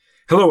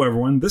Hello,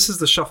 everyone. This is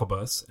the Shuffle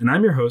Bus, and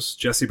I'm your host,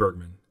 Jesse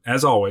Bergman.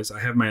 As always,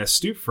 I have my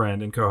astute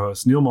friend and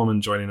co-host, Neil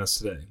Mullman, joining us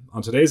today.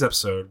 On today's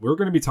episode, we're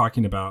going to be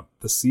talking about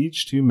the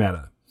Siege 2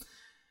 meta.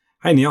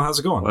 Hi, Neil. How's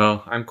it going?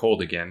 Well, I'm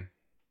cold again.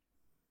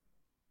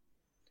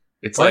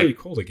 Why are you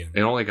cold again?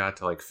 It only got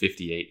to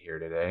 58 here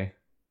today.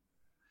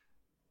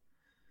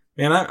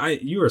 Man,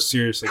 you are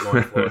seriously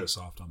going Florida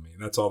soft on me.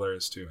 That's all there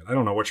is to it. I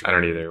don't know what you're I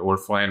don't either. We're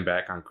flying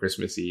back on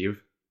Christmas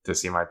Eve to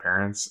see my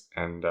parents,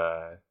 and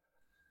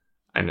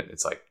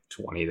it's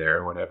 20 there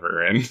or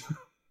whatever. And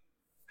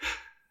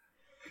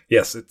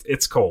yes,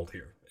 it's cold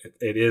here.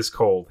 It is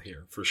cold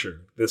here for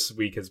sure. This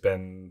week has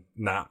been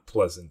not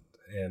pleasant,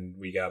 and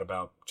we got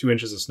about 2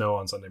 inches of snow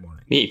on Sunday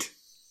morning. Neat.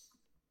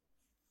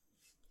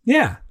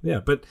 Yeah.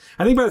 But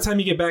I think by the time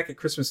you get back at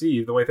Christmas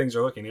Eve, the way things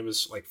are looking, it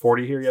was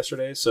 40 here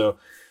yesterday. So,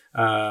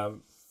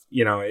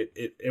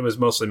 it was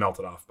mostly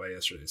melted off by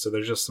yesterday. So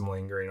there's just some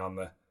lingering on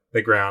the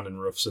ground and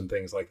roofs and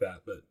things like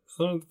that. But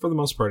for the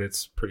most part,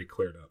 it's pretty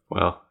cleared up.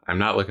 Well, I'm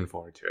not looking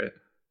forward to it.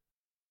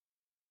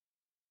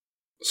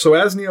 So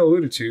as Neil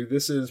alluded to,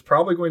 this is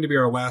probably going to be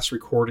our last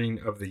recording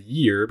of the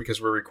year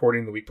because we're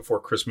recording the week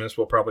before Christmas.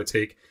 We'll probably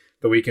take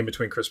the week in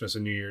between Christmas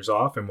and New Year's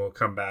off, and we'll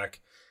come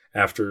back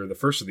after the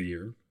first of the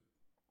year.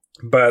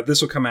 But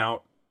this will come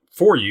out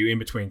for you in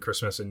between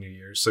Christmas and New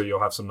Year's, so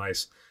you'll have some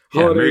nice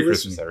holiday Merry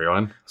listening. Christmas,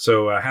 everyone.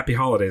 So happy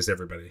holidays to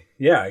everybody.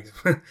 Yeah,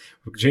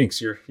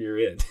 Jinx, you're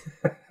it.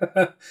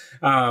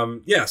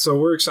 So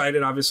we're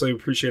excited. Obviously, we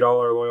appreciate all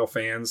our loyal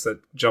fans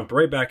that jumped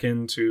right back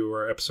into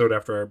our episode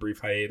after our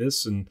brief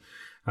hiatus, and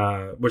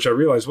which I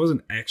realized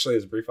wasn't actually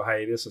as brief a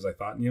hiatus as I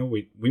thought.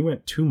 We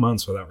went 2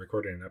 months without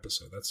recording an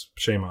episode. That's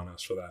shame on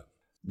us for that.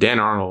 Dan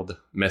Arnold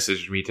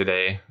messaged me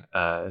today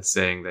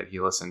saying that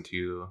he listened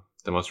to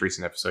the most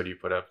recent episode you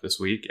put up this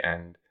week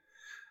and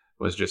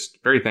was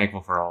just very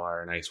thankful for all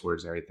our nice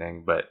words and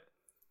everything. But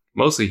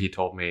mostly he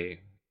told me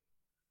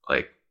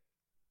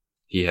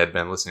he had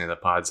been listening to the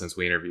pod since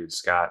we interviewed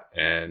Scott,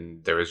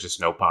 and there was just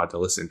no pod to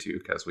listen to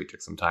because we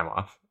took some time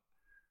off.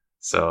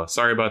 So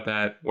sorry about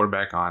that. We're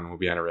back on. We'll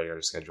be on a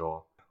regular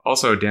schedule.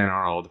 Also, Dan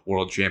Arnold,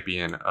 world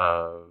champion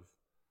of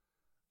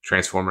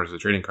Transformers, the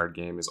trading card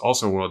game, is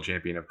also world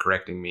champion of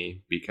correcting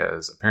me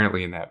because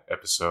apparently in that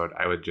episode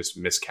I would just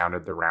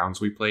miscounted the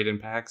rounds we played in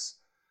PAX.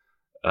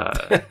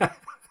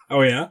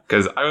 Oh yeah,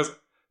 because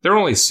there were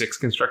only 6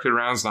 constructed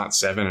rounds, not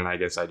 7, and I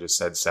guess I just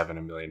said 7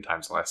 a million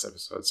times the last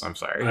episode. So I'm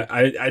sorry.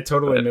 I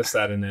totally missed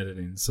that in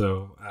editing.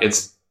 So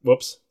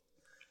whoops.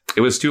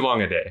 It was too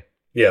long a day.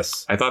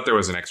 Yes, I thought there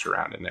was an extra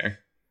round in there.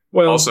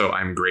 Well, also,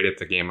 I'm great at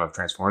the game of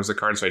Transformers the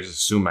card, so I just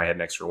assumed I had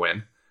an extra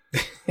win.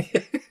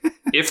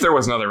 If there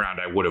was another round,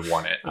 I would have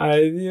won it.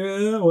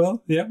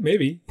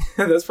 Maybe.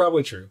 That's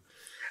probably true.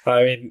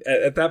 I mean,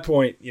 at that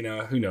point,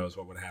 who knows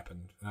what would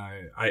happen.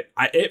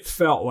 It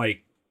felt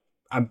like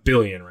a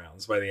billion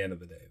rounds by the end of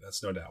the day.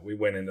 That's no doubt. We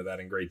went into that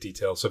in great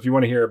detail. So if you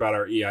want to hear about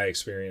our EI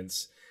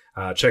experience,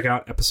 check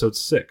out episode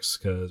 6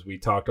 because we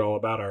talked all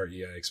about our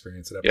EI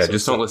experience at episode 6. Yeah,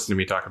 just don't listen to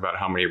me talk about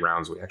how many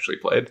rounds we actually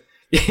played.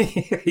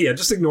 Yeah,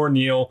 just ignore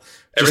Neil.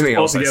 Everything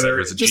else I said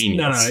was a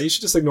genius. No, you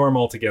should just ignore him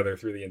altogether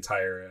through the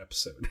entire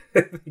episode.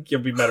 I think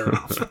you'll be better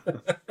off.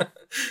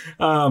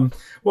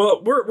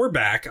 Well, we're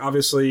back.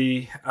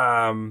 Obviously,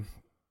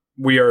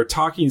 we are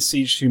talking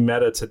Siege 2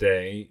 meta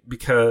today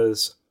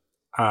because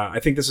I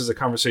think this is a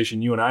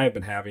conversation you and I have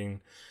been having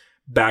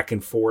back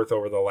and forth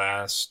over the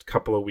last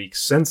couple of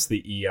weeks since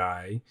the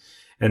EI.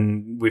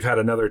 And we've had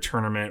another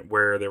tournament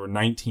where there were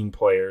 19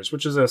 players,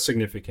 which is a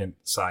significant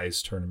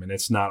size tournament.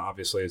 It's not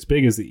obviously as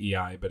big as the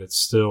EI, but it's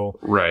still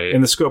right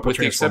in the scope of with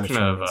Transformers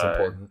tournaments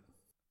important.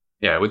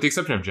 Yeah, with the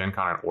exception of Gen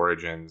Con and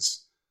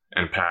Origins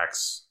and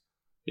PAX,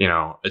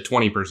 a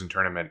 20-person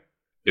tournament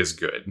is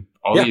good.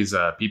 All these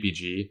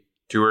PPG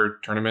tour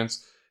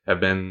tournaments have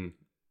been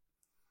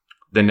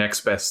the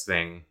next best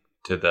thing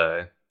to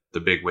the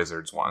big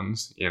Wizards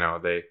ones.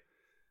 The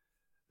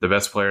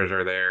best players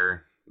are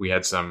there. We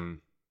had some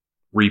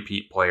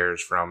repeat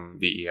players from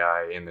the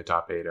EI in the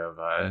top 8 of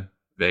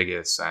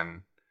Vegas,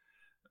 and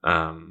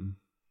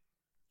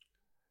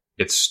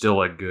it's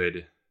still a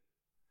good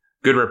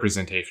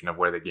representation of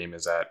where the game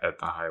is at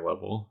the high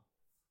level.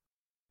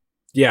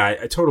 Yeah,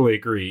 I totally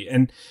agree.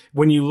 And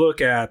when you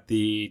look at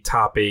the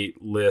top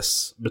 8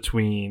 lists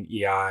between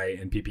EI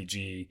and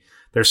PPG,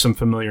 there's some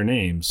familiar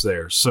names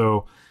there.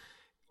 So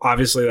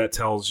obviously, that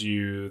tells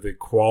you the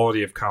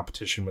quality of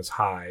competition was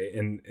high,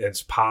 and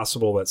it's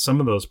possible that some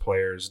of those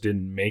players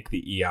didn't make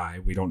the EI.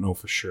 We don't know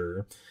for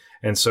sure.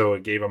 And so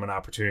it gave them an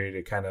opportunity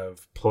to kind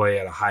of play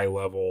at a high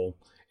level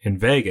in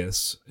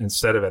Vegas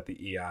instead of at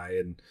the EI.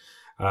 And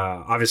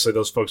obviously,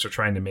 those folks are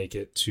trying to make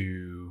it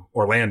to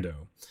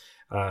Orlando.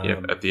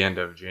 At the end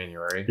of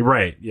January.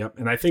 Right, yep.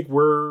 And I think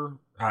you're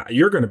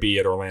going to be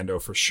at Orlando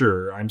for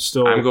sure. I'm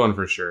going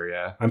for sure,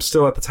 yeah. I'm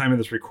still at the time of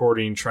this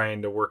recording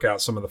trying to work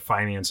out some of the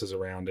finances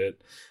around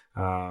it.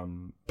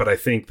 But I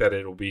think that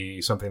it'll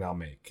be something I'll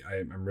make.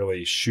 I'm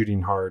really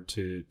shooting hard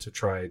to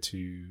try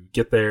to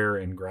get there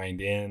and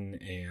grind in.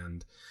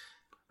 And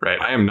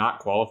right. I am not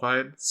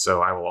qualified,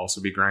 so I will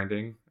also be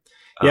grinding.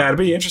 Yeah, it'll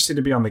be interesting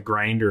to be on the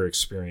grinder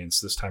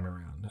experience this time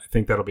around. I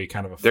think that'll be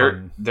kind of a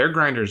fun. Their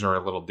grinders are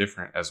a little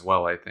different as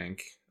well. I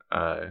think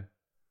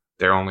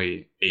they're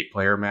only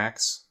 8-player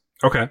max.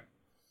 Okay.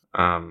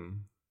 I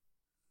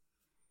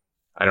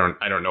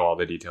don't know all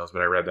the details,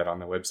 but I read that on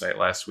the website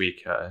last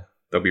week.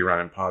 They'll be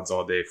running pods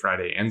all day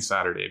Friday and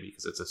Saturday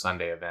because it's a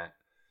Sunday event.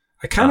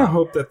 I kind of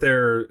hope that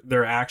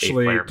they're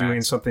actually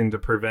doing something to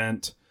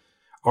prevent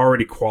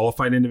already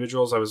qualified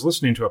individuals. I was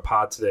listening to a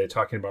pod today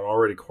talking about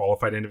already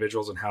qualified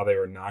individuals and how they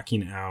were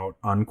knocking out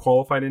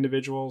unqualified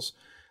individuals,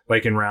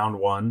 like in round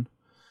 1.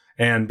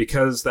 And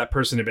because that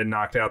person had been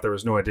knocked out, there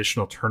was no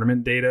additional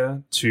tournament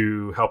data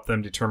to help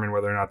them determine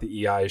whether or not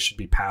the EI should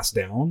be passed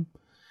down.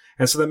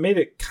 And so that made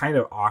it kind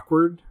of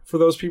awkward for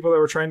those people that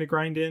were trying to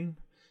grind in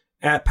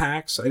at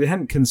PAX. I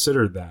hadn't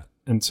considered that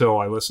until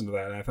I listened to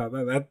that. And I thought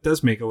that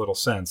does make a little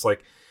sense.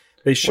 Like,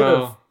 they should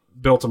have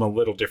built them a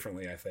little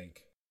differently, I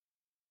think.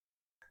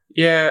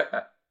 Yeah.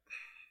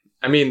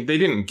 I mean, they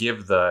didn't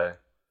give the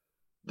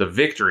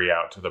victory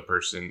out to the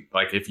person.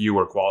 Like, if you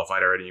were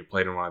qualified already, you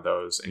played in one of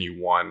those and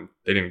you won,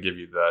 they didn't give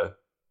you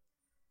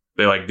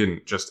they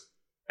didn't just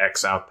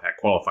X out that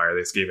qualifier.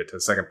 They just gave it to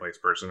the second place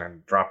person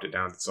and dropped it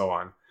down and so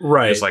on.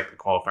 Right. Just like the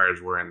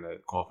qualifiers were in the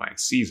qualifying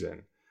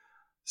season.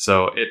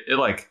 So it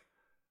like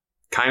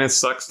kind of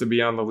sucks to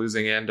be on the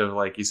losing end of,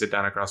 like, you sit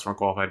down across from a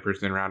qualified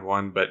person in round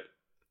 1, but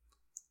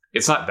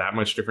it's not that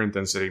much different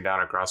than sitting down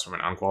across from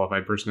an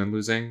unqualified person and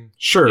losing.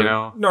 Sure. You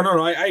know?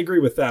 No. I agree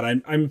with that.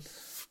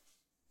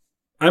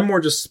 I'm more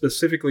just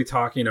specifically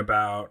talking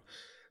about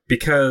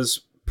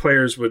because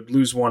players would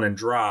lose one and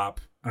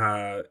drop,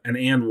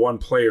 and one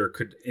player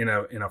could in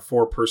a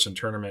 4-person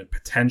tournament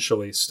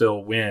potentially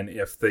still win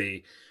if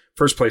the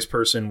first place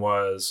person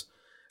was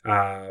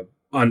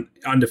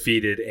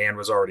undefeated and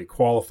was already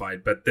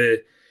qualified. But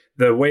the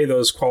way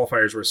those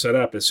qualifiers were set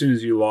up, as soon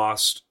as you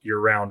lost your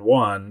round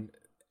 1,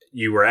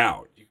 you were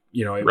out.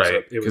 You know,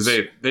 because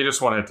they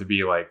just wanted it to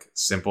be like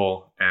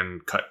simple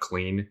and cut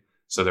clean,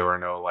 so there were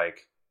no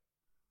like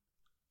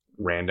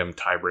random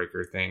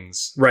tiebreaker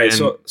things. Right.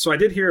 And so I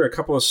did hear a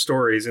couple of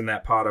stories in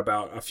that pod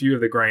about a few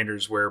of the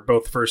grinders where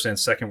both first and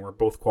second were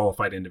both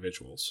qualified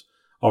individuals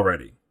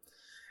already.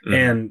 Mm-hmm.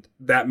 And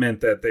that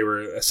meant that they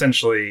were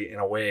essentially, in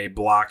a way,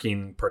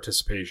 blocking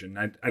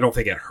participation. I don't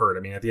think it hurt.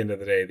 I mean, at the end of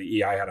the day,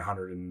 the EI had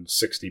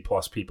 160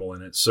 plus people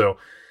in it. So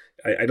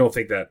I don't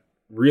think that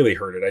really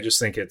hurt it. I just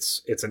think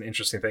it's an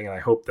interesting thing. And I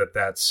hope that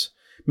that's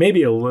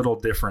maybe a little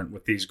different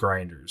with these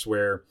grinders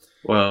where...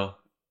 Well,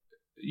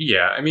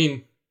 yeah, I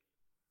mean,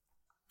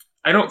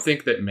 I don't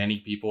think that many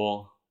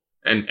people,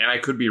 and I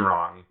could be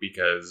wrong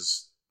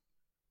because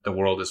the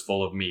world is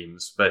full of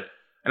memes, but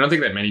I don't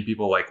think that many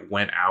people like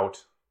went out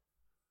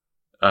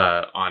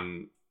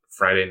on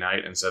Friday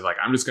night and said, like,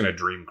 I'm just going to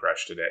dream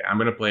crush today. I'm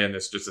going to play in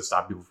this just to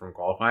stop people from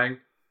qualifying.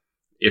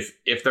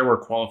 If there were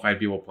qualified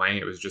people playing,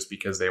 it was just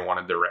because they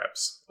wanted the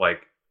reps.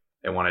 Like,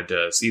 they wanted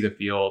to see the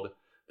field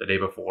the day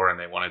before and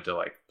they wanted to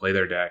like play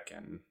their deck.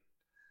 And,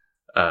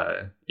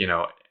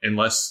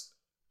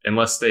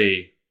 unless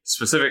they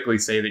specifically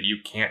say that you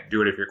can't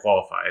do it if you're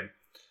qualified,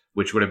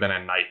 which would have been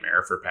a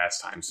nightmare for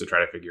pastimes to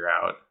try to figure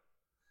out.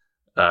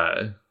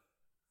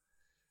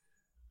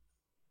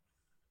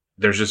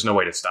 There's just no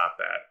way to stop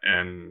that.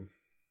 And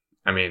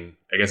I mean,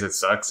 I guess it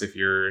sucks if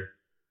you're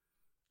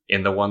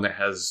in the one that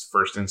has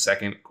first and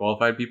second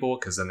qualified people,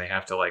 because then they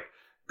have to like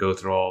go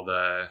through all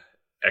the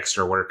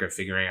extra work of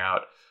figuring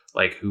out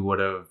like who would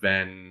have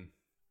been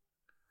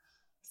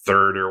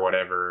third or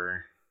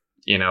whatever.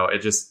 You know, it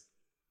just,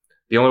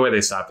 the only way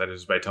they stop that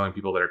is by telling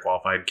people that are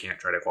qualified can't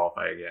try to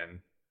qualify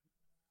again.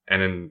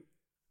 And then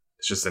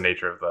it's just the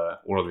nature of the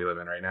world we live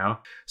in right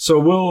now. So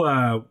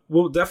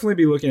we'll definitely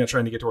be looking at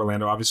trying to get to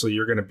Orlando. Obviously,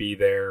 you're going to be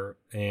there,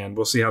 and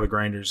we'll see how the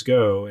grinders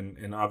go.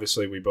 And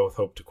obviously, we both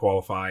hope to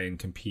qualify and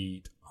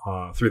compete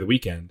through the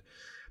weekend.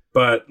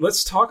 But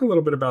let's talk a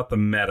little bit about the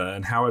meta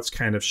and how it's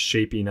kind of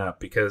shaping up,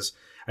 because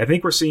I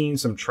think we're seeing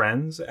some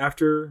trends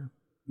after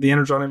the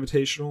Energon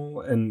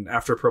Invitational and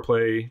after Pro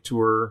Play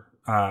Tour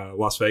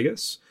Las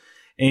Vegas.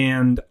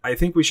 And I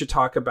think we should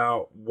talk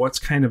about what's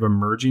kind of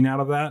emerging out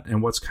of that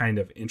and what's kind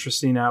of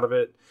interesting out of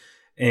it.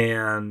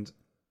 And,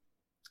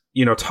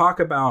 you know, talk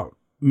about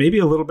maybe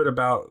a little bit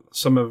about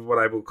some of what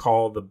I would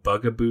call the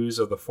bugaboos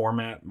of the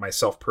format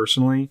myself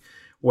personally,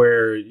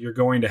 where you're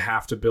going to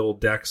have to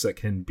build decks that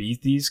can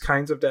beat these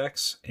kinds of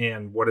decks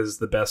and what is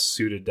the best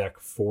suited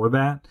deck for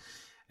that.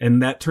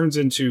 And that turns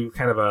into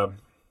kind of a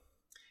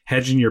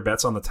hedging your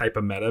bets on the type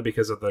of meta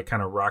because of the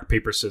kind of rock,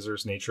 paper,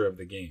 scissors nature of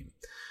the game.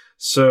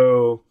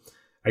 So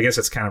I guess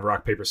it's kind of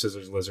rock, paper,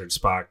 scissors, lizard,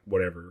 Spock,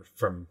 whatever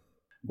from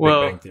Big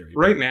Bang Theory.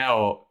 Right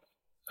now,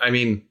 I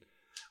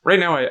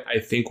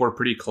think we're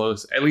pretty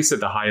close. At least at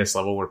the highest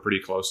level, we're pretty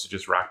close to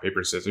just rock,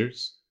 paper,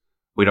 scissors.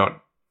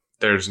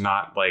 There's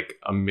not like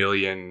a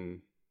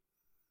million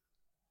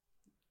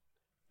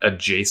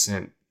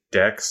adjacent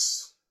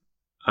decks.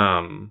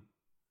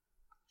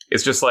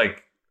 It's just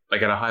like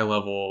at a high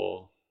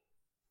level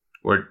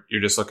where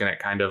you're just looking at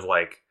kind of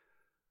like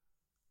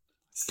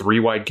 3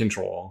 wide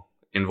control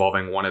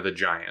involving one of the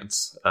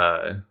giants.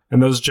 And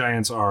those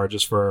giants are,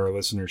 just for our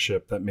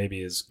listenership that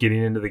maybe is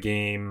getting into the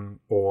game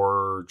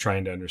or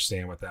trying to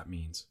understand what that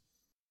means.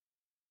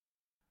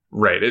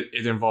 Right.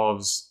 It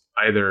involves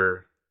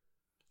either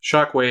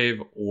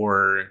Shockwave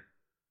or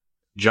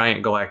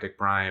Giant Galactic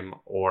Prime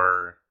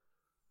or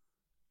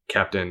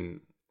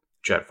Captain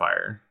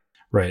Jetfire.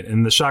 Right.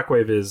 And the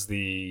Shockwave is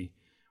the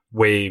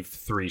Wave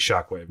 3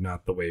 Shockwave,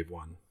 not the Wave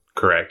 1.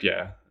 Correct,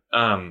 yeah.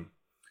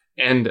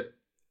 And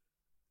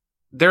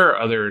there are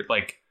other,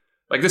 like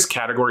this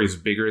category is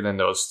bigger than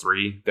those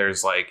three.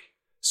 There's like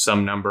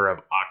some number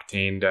of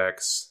Octane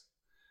decks.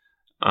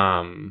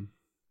 And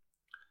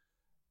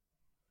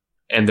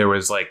there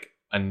was like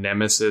a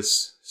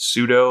Nemesis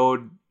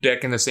pseudo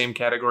deck in the same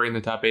category in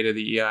the top 8 of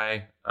the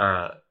EI.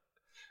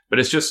 But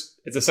it's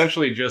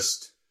essentially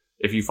just,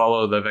 if you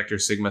follow the Vector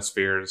Sigma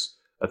spheres,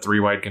 a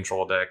 3-wide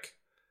control deck.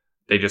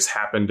 They just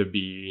happen to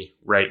be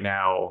right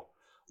now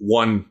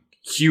one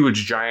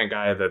huge giant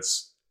guy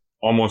that's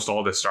almost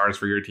all the stars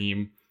for your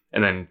team,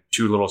 and then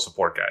 2 little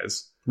support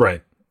guys.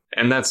 Right.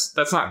 And that's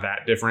not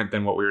that different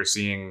than what we were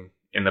seeing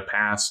in the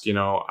past. You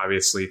know,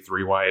 obviously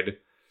 3-wide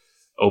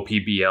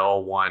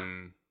OPBL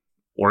won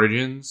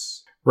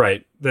Origins.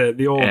 Right.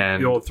 The old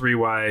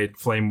 3-wide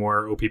Flame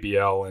War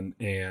OPBL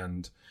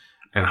and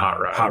Hot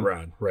Rod. Hot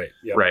Rod. Right.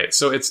 Yep. Right.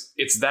 So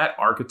it's that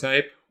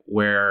archetype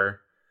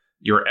where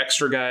your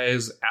extra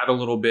guys add a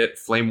little bit.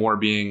 Flame War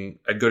being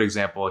a good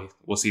example.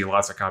 We'll see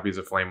lots of copies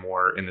of Flame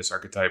War in this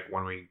archetype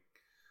when we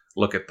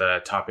look at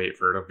the top 8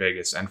 for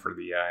Vegas and for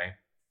the EI.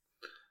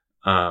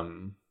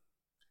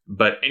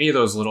 But any of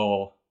those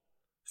little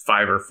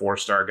 5 or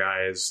 4-star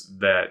guys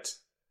that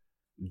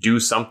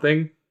do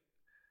something,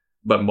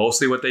 but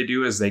mostly what they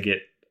do is they get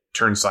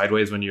turned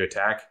sideways when you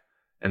attack,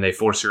 and they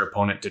force your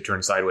opponent to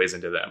turn sideways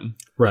into them.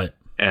 Right.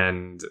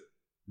 And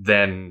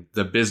then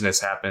the business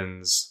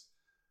happens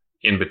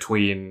in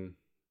between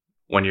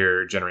when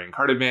you're generating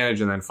card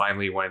advantage, and then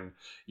finally when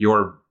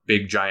your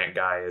big giant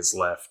guy is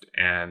left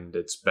and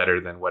it's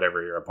better than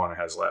whatever your opponent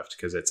has left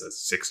because it's a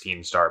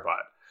 16-star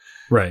bot.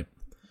 Right.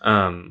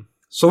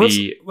 So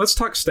let's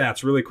talk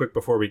stats really quick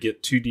before we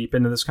get too deep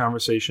into this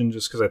conversation,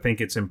 just because I think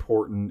it's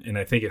important and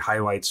I think it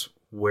highlights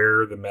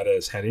where the meta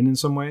is heading in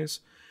some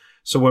ways.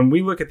 So when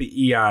we look at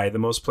the EI, the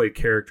most played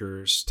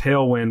characters,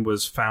 Tailwind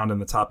was found in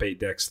the top 8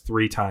 decks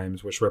 3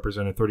 times, which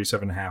represented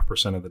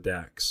 37.5% of the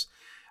decks.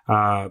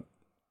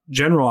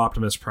 General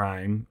Optimus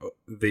Prime,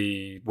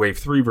 the Wave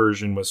 3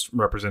 version, was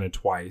represented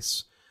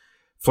twice.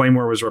 Flame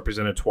War was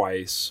represented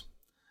twice.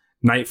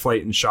 Night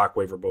Flight and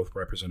Shockwave were both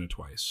represented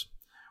twice.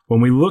 When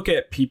we look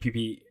at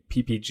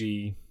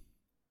PPG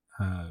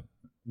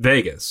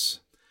Vegas,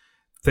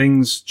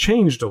 things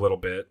changed a little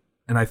bit.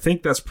 And I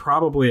think that's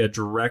probably a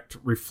direct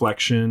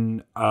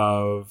reflection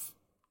of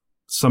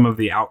some of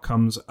the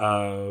outcomes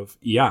of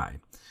EI.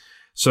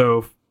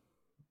 So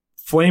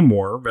Flame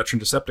War,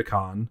 Veteran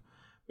Decepticon,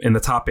 in the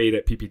top 8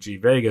 at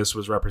PPG Vegas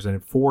was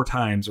represented 4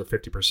 times or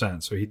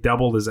 50%. So he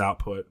doubled his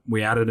output.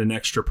 We added an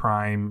extra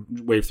Prime,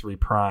 Wave 3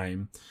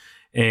 Prime.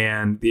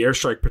 And the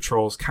Airstrike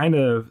Patrols kind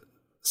of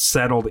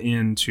settled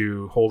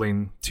into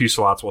holding 2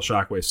 slots while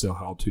Shockwave still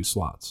held 2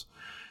 slots.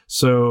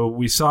 So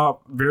we saw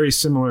very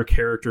similar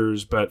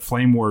characters, but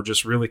Flame War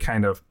just really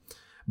kind of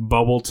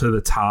bubbled to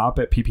the top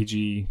at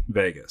PPG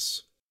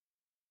Vegas.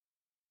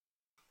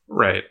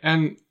 Right.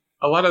 And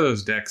a lot of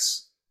those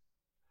decks,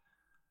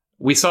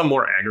 we saw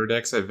more aggro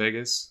decks at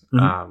Vegas.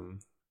 Mm-hmm.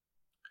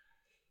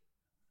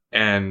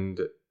 And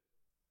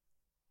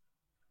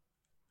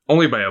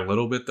only by a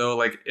little bit, though.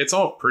 Like, it's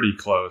all pretty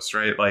close,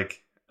 right?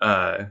 Like,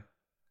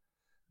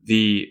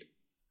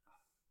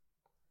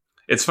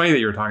 it's funny that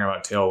you were talking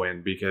about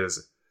Tailwind,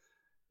 because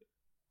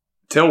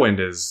Tailwind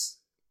is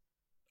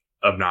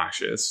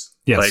obnoxious.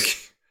 Yes.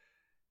 Like,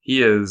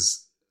 he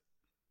is...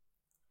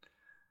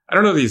 I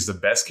don't know if he's the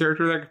best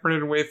character that could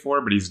print in Wave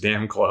 4, but he's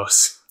damn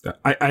close.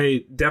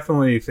 I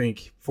definitely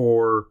think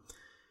for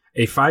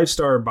a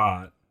 5-star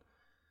bot,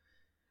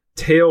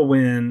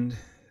 Tailwind,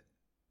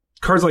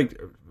 cards like...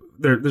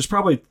 There's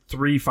probably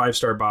 3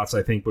 5-star bots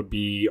I think would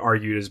be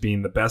argued as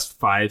being the best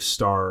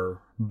 5-star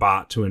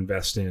bot to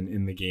invest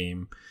in the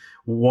game.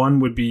 One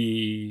would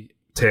be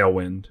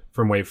Tailwind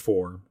from Wave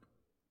 4.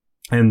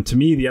 And to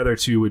me, the other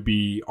 2 would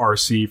be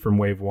RC from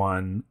Wave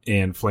 1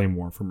 and Flame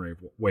War from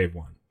Wave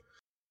 1.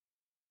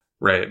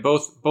 Right.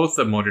 Both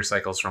the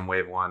motorcycles from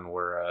Wave 1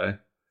 were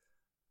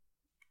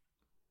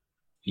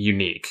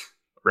unique,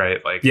 right?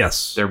 Like,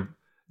 yes,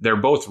 they're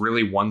both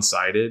really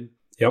one-sided.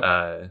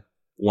 Yep.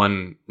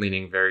 One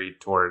leaning very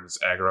towards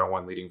aggro,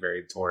 one leaning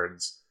very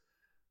towards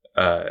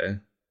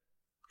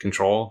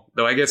control.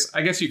 Though I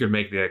guess you could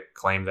make the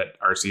claim that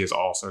RC is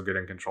also good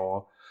in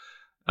control.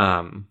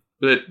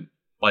 But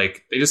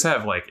like, they just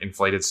have like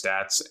inflated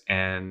stats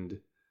and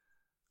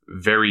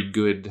very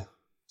good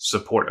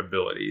support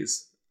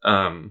abilities.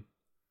 Tailwind,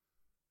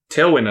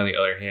 on the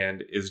other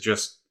hand, is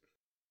just,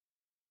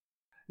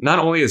 not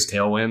only is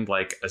Tailwind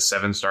like a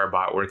 7-star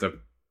bot worth of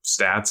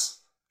stats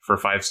for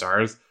 5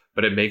 stars,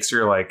 but it makes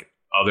your like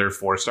other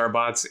 4-star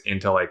bots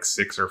into like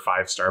 6 or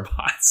 5-star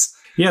bots.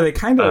 Yeah, he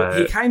kind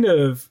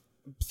of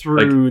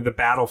through the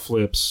battle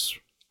flips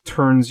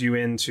turns you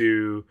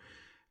into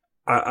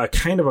a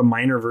kind of a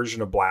minor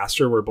version of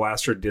Blaster, where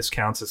Blaster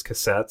discounts his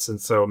cassettes,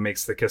 and so it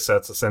makes the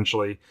cassettes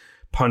essentially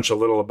punch a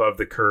little above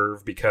the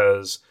curve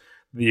because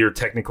you're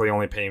technically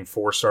only paying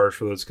 4 stars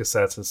for those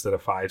cassettes instead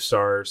of 5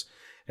 stars.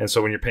 And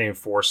so when you're paying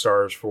 4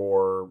 stars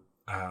for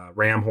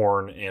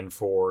Ramhorn and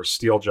for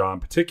Steeljaw in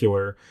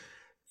particular,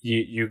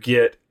 you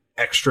get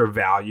extra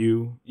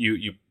value.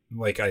 You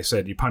like I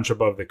said, you punch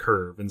above the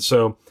curve. And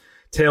so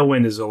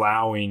Tailwind is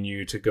allowing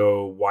you to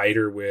go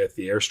wider with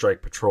the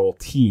Airstrike Patrol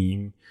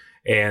team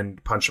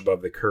and punch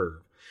above the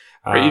curve.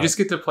 Right, you just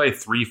get to play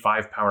 3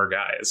 5-power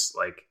guys,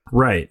 like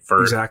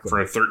for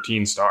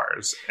 13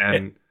 stars,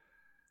 and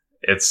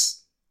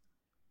that's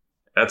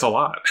a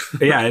lot.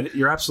 Yeah,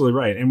 you're absolutely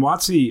right. And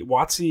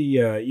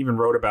WotC even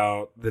wrote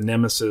about the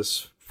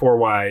Nemesis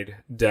 4-wide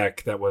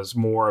deck that was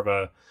more of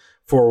a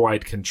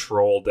 4-wide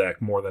control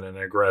deck more than an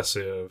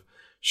aggressive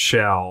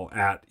shell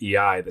at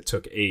EI that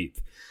took 8th.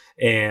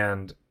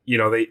 And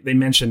they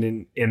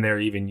mentioned in there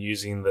even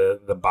using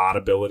the bot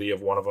ability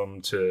of one of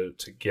them to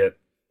get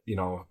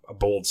a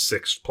bold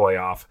 6th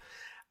playoff.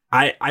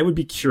 I would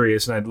be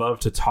curious, and I'd love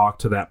to talk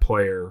to that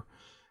player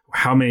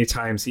how many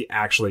times he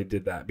actually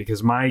did that,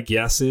 because my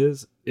guess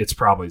is it's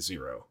probably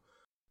 0.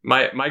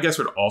 My guess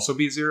would also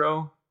be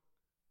 0.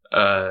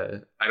 I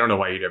don't know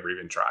why you'd ever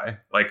even try.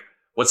 Like,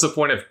 what's the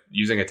point of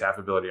using a tap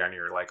ability on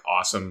your like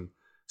awesome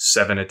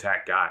 7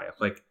 attack guy?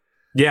 Like,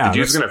 yeah,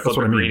 you're just gonna flip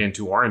a green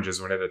into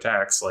oranges when it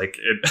attacks. Like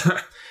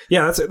it.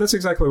 Yeah, that's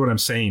exactly what I'm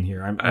saying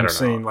here. I'm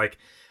saying, like,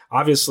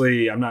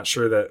 obviously, I'm not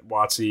sure that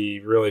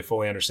WotC really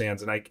fully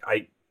understands, and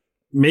I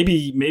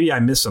maybe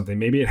I missed something.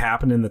 Maybe it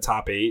happened in the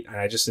top 8, and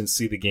I just didn't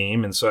see the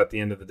game, and so at the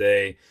end of the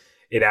day,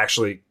 it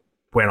actually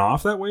went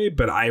off that way.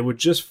 But I would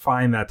just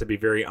find that to be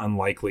very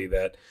unlikely,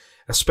 that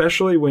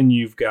especially when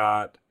you've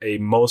got a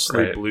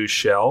mostly blue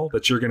shell,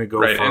 that you're going to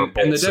go for a bolt.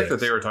 And the deck that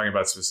they were talking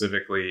about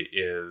specifically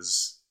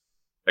is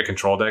a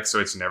control deck, so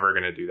it's never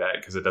going to do that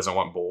because it doesn't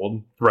want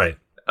bold. Right.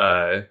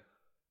 But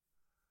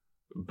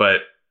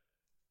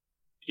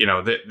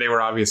they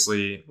were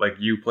obviously, like,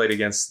 you played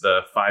against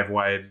the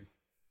 5-wide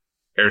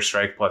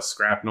Airstrike plus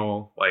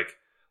Scrapnel. Like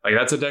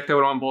that's a deck that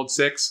would want bold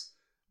 6.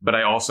 But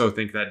I also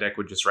think that deck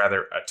would just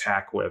rather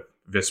attack with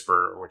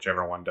Visper, or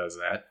whichever one does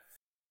that.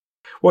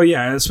 Well,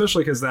 yeah,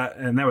 especially because that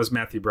was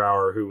Matthew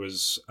Brower, who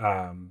was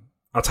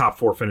a top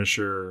 4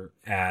 finisher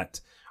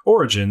at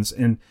Origins,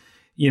 and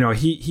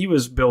he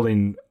was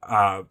building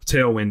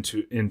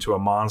Tailwind into a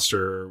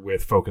monster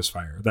with Focus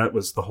Fire. That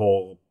was the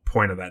whole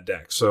point of that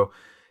deck. So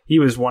he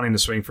was wanting to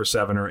swing for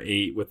 7 or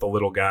 8 with the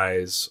little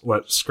guys,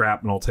 let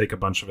Scrapnel take a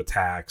bunch of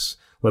attacks,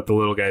 let the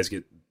little guys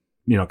get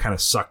kind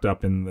of sucked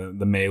up in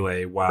the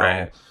melee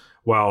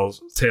while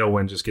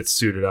Tailwind just gets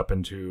suited up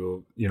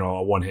into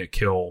a one-hit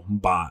kill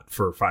bot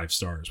for 5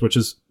 stars, which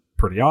is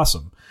pretty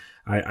awesome.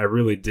 I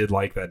really did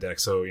like that deck.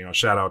 So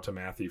shout out to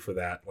Matthew for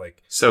that.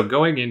 So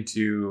going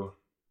into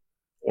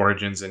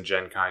Origins and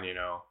Gen Con,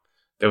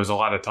 there was a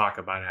lot of talk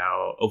about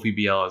how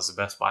OPBL is the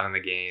best bot in the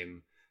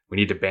game. We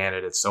need to ban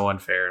it. It's so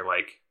unfair.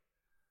 Like,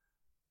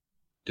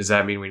 does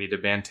that mean we need to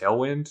ban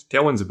Tailwind?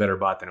 Tailwind's a better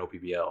bot than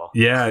OPBL.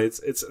 Yeah,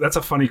 that's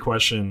a funny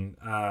question.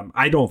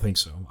 I don't think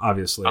so,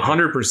 obviously.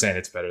 100%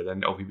 it's better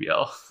than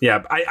OPBL.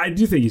 Yeah, I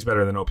do think he's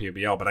better than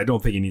OPBL, but I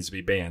don't think he needs to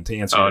be banned, to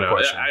answer your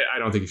question. I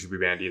don't think he should be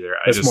banned either.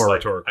 It's more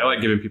rhetorical. I like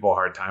giving people a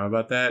hard time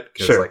about that,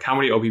 because how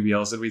many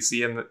OPBLs did we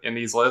see in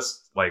these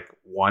lists? Like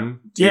 1,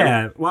 2?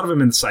 Yeah, a lot of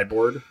them in the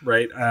sideboard,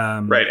 right?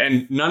 Right,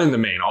 and none in the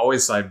main,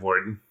 always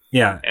sideboard.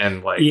 Yeah.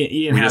 And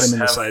Ian had him in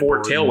the have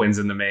sideboard. 4 Tailwinds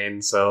in the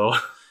main, so...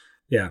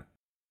 Yeah.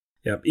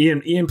 Yep.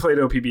 Ian played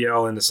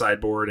OPBL in the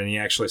sideboard, and he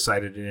actually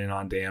sided it in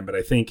on Dan. But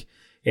I think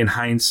in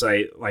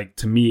hindsight, like,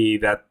 to me,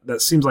 that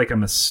seems like a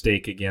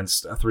mistake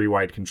against a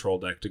 3-wide control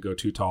deck to go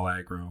 2 tall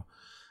aggro.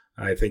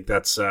 I think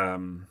that's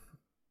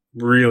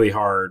really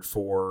hard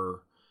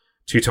for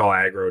 2 tall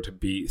aggro to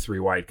beat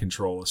 3-wide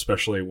control,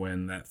 especially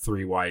when that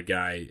 3-wide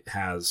guy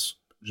has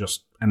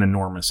just an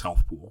enormous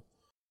health pool.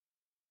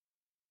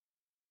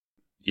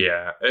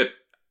 Yeah,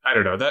 I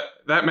don't know.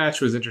 That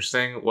match was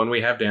interesting. When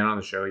we have Dan on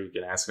the show, you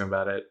can ask him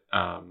about it.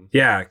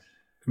 Yeah. I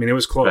mean, it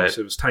was close.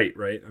 It was tight,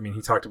 right? I mean,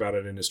 he talked about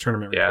it in his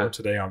tournament report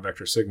today on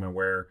Vector Sigma,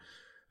 where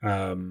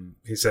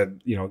he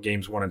said,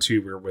 games 1 and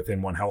 2 were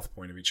within 1 health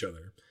point of each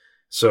other.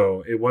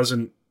 So it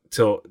wasn't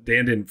till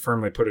Dan didn't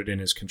firmly put it in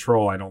his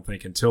control, I don't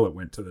think, until it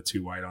went to the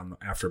 2-wide on the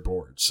after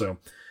board. So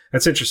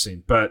that's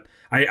interesting. But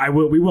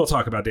we will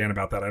talk about Dan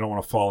about that. I don't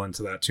want to fall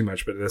into that too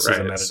much, but this is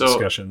a meta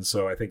discussion,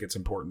 so I think it's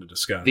important to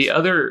discuss.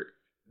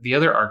 The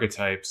other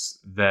archetypes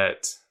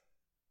that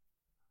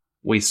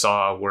we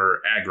saw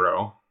were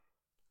aggro,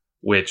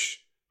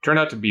 which turned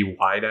out to be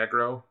wide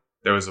aggro.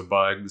 There was a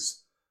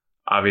bugs,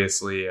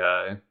 obviously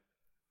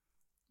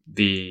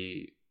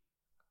the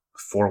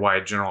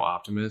 4-wide General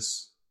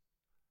Optimus.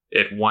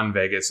 It won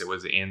Vegas. It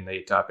was in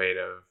the top 8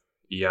 of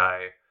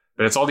EI,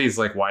 but it's all these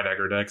like wide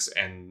aggro decks,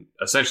 and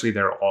essentially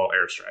they're all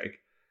Airstrike,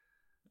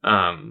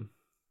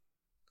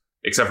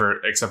 except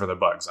for the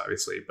bugs,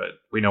 obviously. But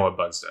we know what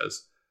bugs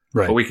does.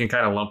 Right. But we can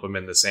kind of lump them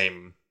in the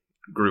same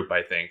group,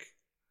 I think,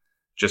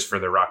 just for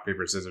the rock,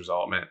 paper, scissors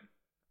element.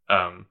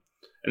 And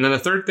then the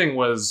third thing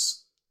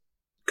was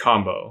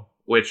combo,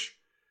 which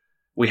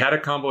we had a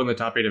combo in the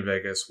top 8 of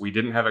Vegas. We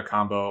didn't have a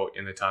combo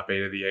in the top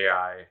 8 of the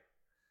AI.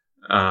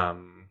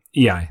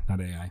 EI,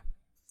 not AI.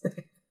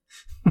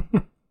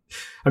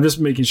 I'm just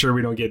making sure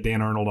we don't get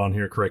Dan Arnold on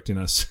here correcting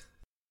us.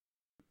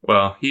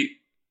 Well,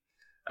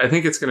 I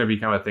think it's going to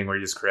become a thing where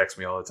he just corrects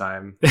me all the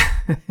time.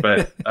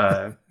 But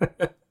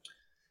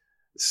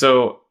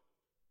so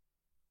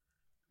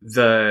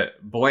the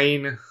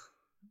Blaine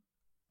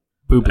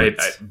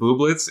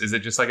Booblets, is it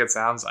just like it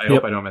sounds? I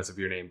hope I don't mess up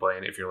your name,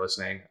 Blaine, if you're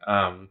listening.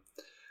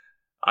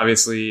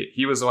 Obviously,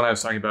 he was the one I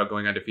was talking about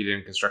going undefeated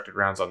in constructed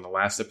rounds on the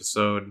last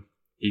episode.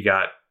 He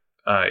got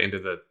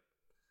into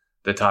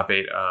the top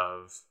 8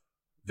 of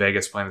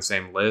Vegas playing the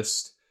same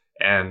list.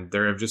 And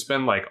there have just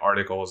been like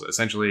articles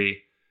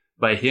essentially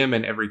by him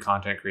and every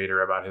content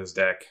creator about his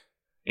deck,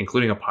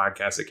 including a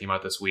podcast that came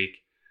out this week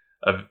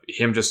of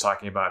him just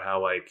talking about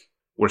how like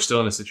we're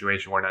still in a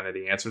situation where none of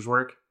the answers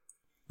work.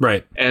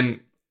 Right.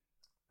 And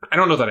I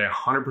don't know that I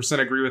 100%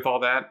 agree with all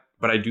that,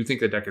 but I do think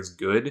the deck is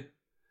good.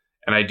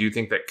 And I do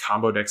think that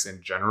combo decks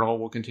in general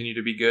will continue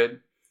to be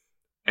good.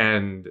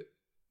 And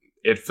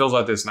it fills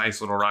out this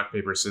nice little rock,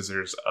 paper,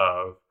 scissors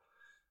of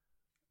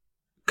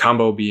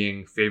combo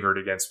being favored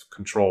against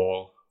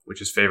control,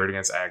 which is favored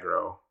against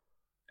aggro,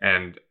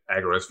 and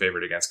aggro is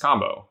favored against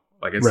combo.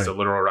 Like it's the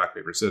literal rock,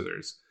 paper,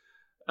 scissors.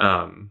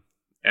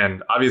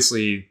 And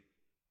obviously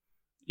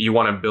you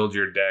want to build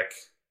your deck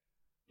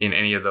in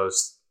any of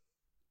those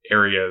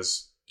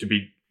areas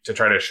to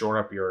try to shore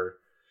up your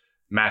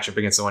matchup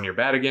against the one you're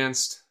bad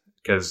against,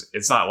 because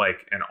it's not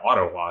like an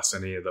auto loss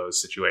in any of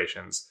those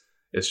situations.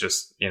 It's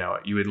just,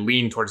 you would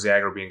lean towards the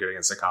aggro being good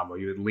against the combo.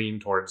 You would lean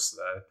towards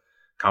the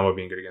combo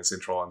being good against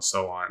control, and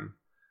so on.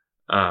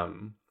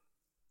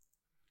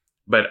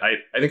 But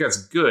I think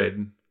that's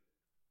good.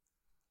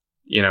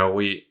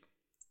 We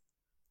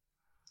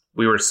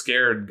were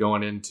scared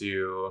going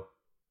into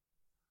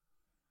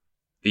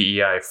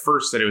the EI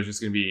first that it was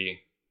just going to be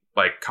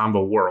like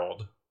combo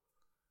world.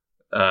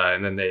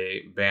 And then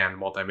they banned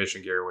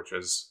multi-mission gear, which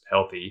was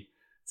healthy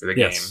for the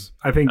game.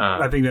 I think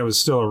that was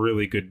still a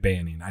really good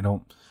banning. I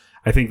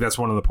think that's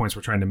one of the points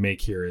we're trying to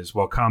make here is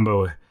while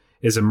combo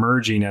is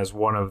emerging as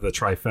one of the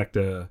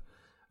trifecta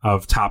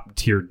of top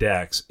tier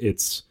decks,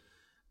 it's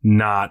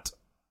not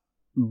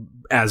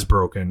as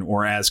broken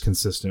or as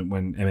consistent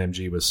when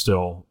MMG was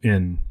still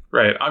in.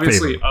 Right.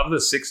 Obviously, favor. Of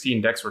the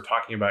 16 decks we're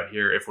talking about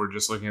here, if we're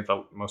just looking at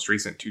the most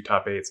recent 2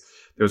 top 8s,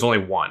 there was only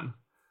one.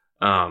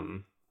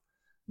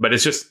 But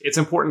it's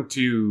important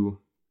to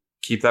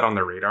keep that on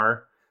the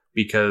radar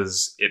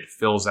because it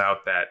fills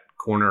out that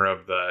corner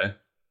of the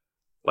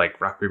like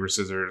rock, paper,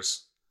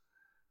 scissors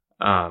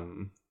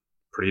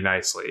pretty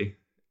nicely.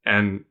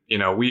 And,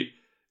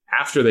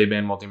 after they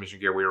banned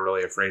multi-mission gear, we were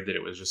really afraid that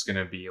it was just going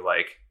to be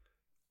like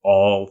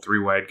all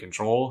 3-wide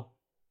control,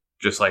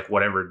 just like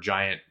whatever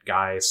giant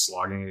guy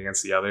slogging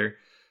against the other.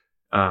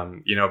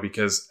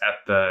 Because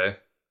at the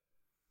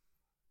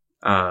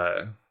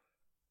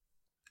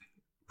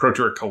Pro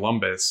Tour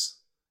Columbus,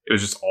 it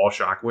was just all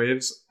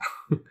shockwaves,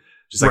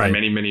 just like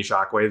many, many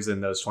shockwaves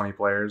in those 20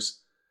 players.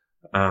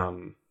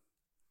 And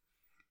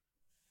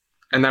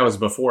that was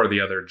before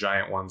the other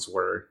giant ones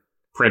were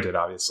printed,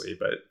 obviously,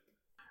 but.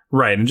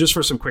 Right. And just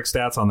for some quick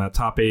stats on that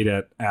top 8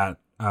 at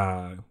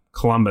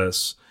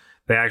Columbus,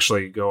 they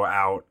actually go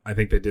out. I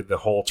think they did the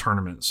whole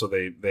tournament. So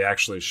they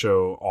actually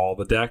show all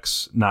the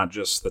decks, not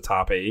just the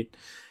top 8.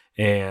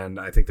 And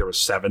I think there was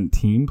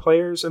 17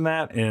 players in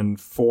that, and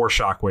 4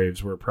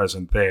 shockwaves were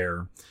present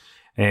there.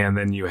 And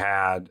then you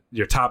had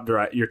your top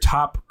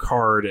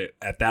card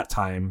at that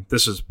time.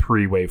 This is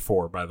pre-Wave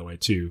 4, by the way,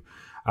 too,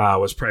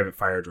 was Private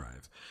Fire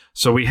Drive.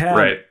 So we had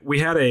a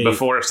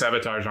before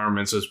Sabotage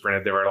Armaments was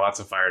printed, there were lots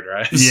of fire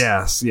drives.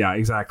 Yes, yeah,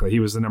 exactly. He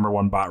was the number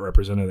 1 bot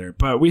representative there.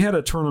 But we had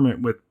a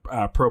tournament with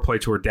Pro Play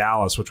Tour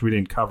Dallas, which we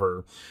didn't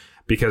cover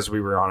because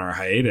we were on our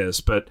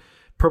hiatus. But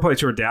Pro Play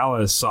Tour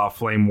Dallas saw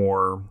Flame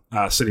War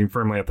sitting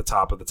firmly at the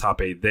top of the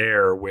top 8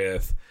 there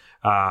with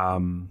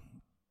 3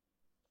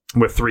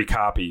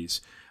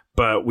 copies.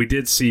 But we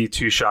did see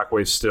 2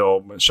 shockwaves still.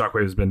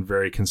 Shockwave has been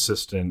very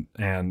consistent.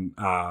 And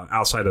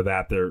outside of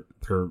that, there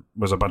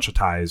was a bunch of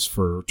ties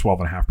for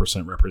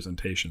 12.5%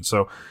 representation.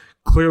 So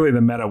clearly the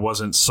meta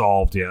wasn't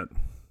solved yet.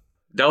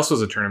 Dallas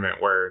was a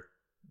tournament where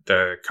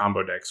the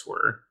combo decks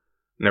were.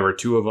 And there were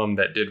 2 of them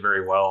that did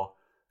very well.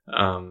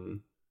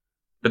 But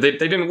they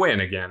didn't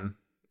win again.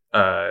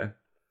 But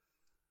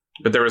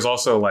there was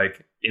also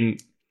like in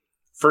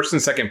first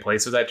and second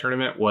place of that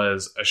tournament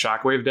was a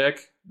Shockwave deck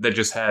that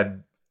just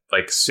had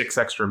like 6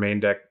 extra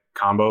main deck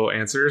combo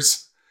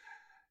answers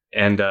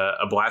and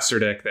a Blaster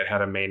deck that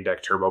had a main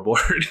deck turbo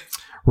board.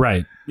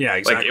 Right. Yeah,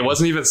 exactly. Like it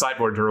wasn't even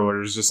sideboard turbo board. It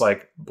was just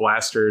like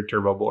Blaster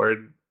turbo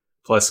board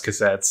plus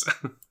cassettes.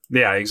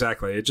 Yeah,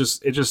 exactly. It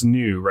just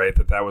knew, right,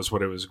 that was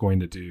what it was going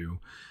to do.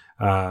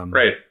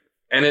 Right.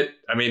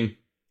 And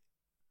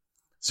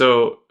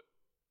so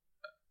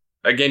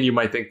again, you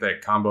might think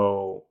that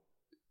combo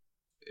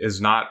is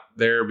not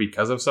there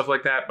because of stuff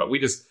like that. But we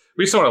just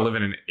want to live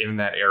in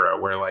that era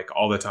where like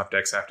all the top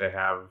decks have to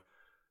have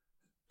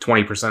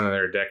 20% of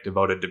their deck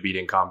devoted to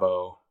beating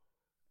combo,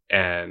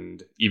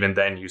 and even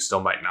then you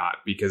still might not,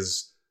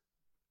 because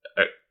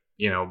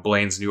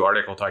Blaine's new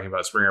article talking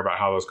about Springer about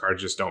how those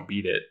cards just don't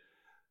beat it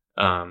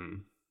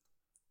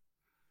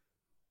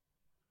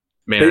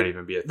may not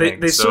even be a thing.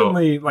 They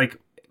certainly, like,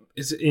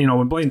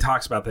 when Blaine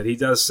talks about that, he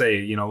does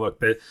say, look,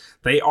 that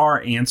they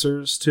are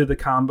answers to the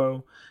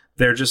combo.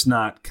 They're just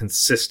not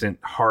consistent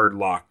hard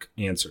lock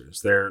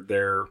answers.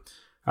 They're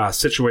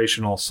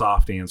situational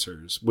soft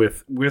answers,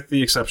 with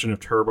the exception of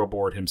Turbo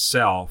Board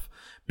himself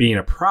being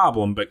a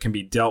problem, but can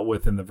be dealt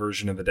with in the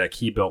version of the deck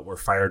he built where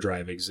Fire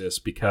Drive exists,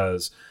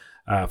 because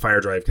Fire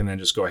Drive can then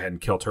just go ahead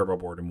and kill Turbo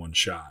Board in one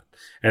shot,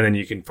 and then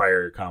you can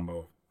fire your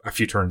combo a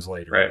few turns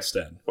later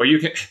instead. Well, you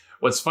can.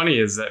 What's funny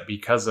is that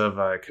because of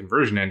a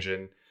conversion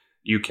engine,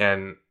 you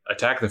can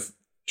attack the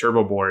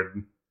Turbo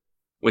Board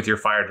with your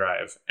Fire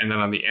Drive, and then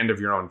on the end of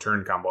your own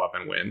turn, combo up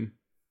and win.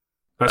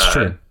 That's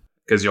true,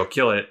 because you'll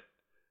kill it,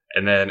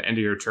 and then end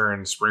of your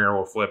turn, Springer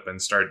will flip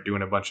and start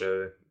doing a bunch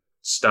of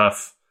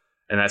stuff,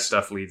 and that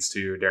stuff leads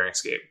to Daring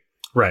Escape.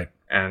 Right,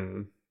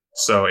 and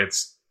so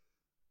it's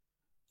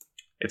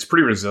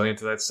pretty resilient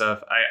to that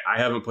stuff. I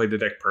haven't played the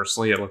deck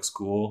personally. It looks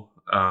cool.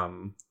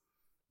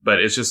 But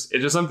it's just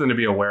something to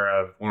be aware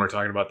of when we're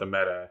talking about the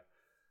meta,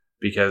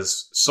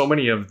 because so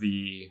many of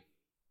the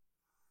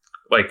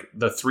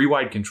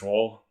 3-wide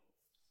control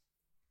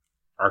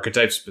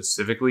archetype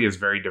specifically is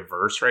very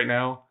diverse right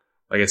now.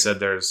 Like I said,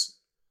 there's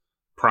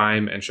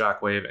Prime and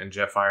Shockwave and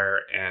Jetfire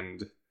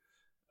and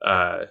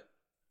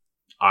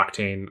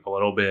Octane a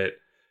little bit.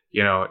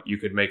 You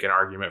could make an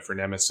argument for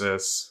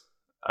Nemesis.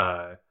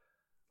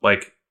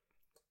 Like,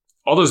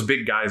 all those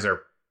big guys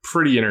are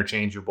pretty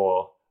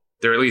interchangeable.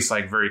 They're at least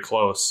like very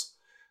close,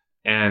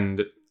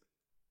 and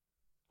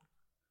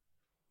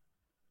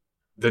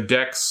the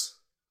decks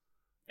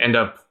end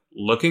up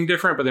looking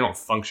different, but they don't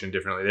function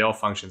differently. They all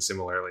function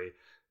similarly.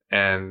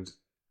 And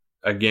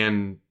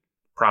again,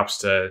 props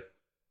to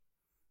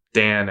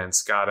Dan and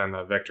Scott and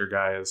the Vector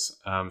guys,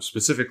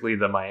 specifically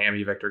the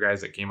Miami Vector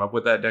guys that came up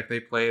with that deck they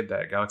played,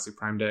 that Galaxy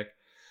Prime deck.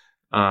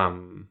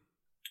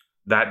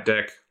 That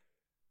deck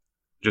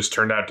just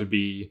turned out to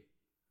be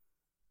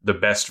the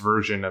best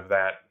version of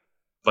that,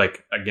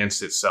 like,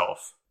 against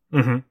itself.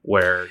 Mm-hmm.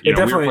 Where we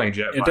were playing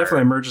Jetfire. It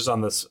definitely emerges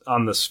on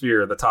the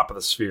sphere, the top of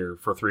the sphere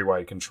for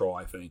 3-wide control.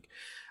 I think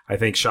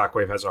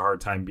Shockwave has a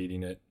hard time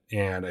beating it,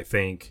 and I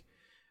think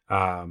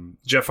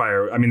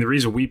Jetfire. I mean, the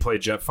reason we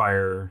played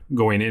Jetfire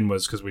going in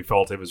was because we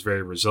felt it was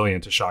very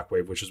resilient to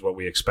Shockwave, which is what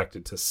we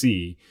expected to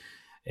see.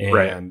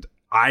 And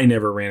I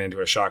never ran into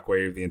a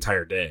Shockwave the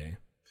entire day.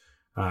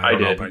 I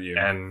did, about you.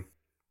 And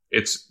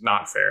it's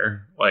not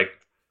fair. Like,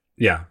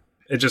 yeah.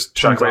 It just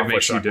Shockwave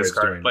makes you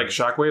discard. Like,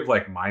 Shockwave,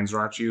 like, Minds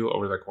Rot you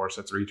over the course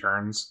of 3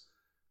 turns,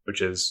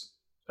 which is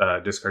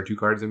discard 2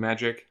 cards in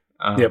Magic.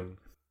 Yep.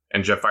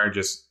 And Jetfire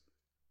just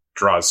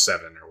draws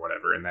 7 or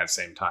whatever in that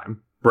same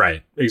time.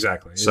 Right,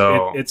 exactly.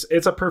 So it's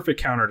a perfect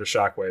counter to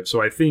Shockwave.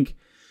 So I think,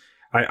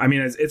 I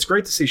mean, it's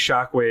great to see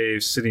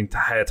Shockwave sitting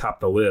high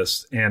atop the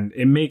list, and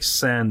it makes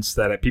sense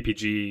that at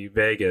PPG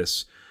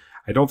Vegas,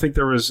 I don't think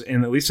there was,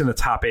 at least in the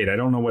top 8, I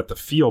don't know what the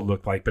field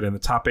looked like, but in the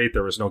top 8,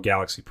 there was no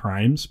Galaxy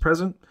Primes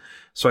present.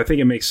 So I think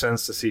it makes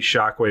sense to see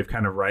Shockwave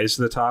kind of rise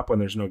to the top when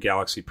there's no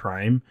Galaxy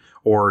Prime,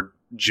 or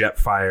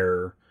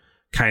Jetfire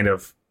kind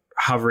of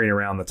hovering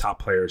around the top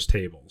players'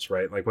 tables,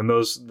 right? Like, when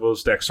those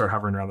decks start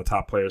hovering around the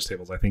top players'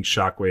 tables, I think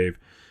Shockwave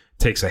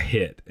takes a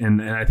hit.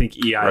 And I think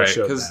EI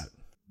showed that.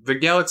 The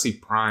Galaxy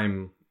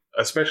Prime,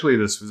 especially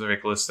the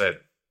specific list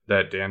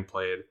that Dan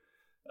played,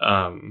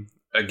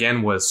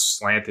 again, was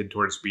slanted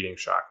towards beating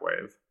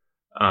Shockwave.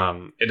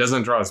 It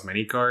doesn't draw as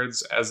many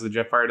cards as the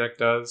Jetfire deck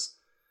does,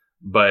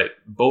 but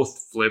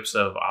both flips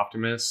of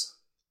Optimus,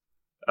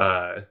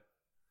 the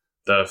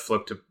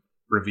flip to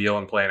reveal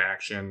and play an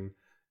action,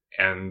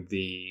 and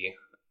the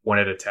when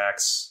it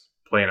attacks,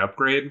 play an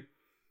upgrade,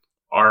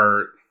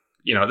 are,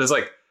 there's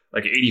like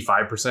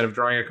 85% of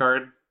drawing a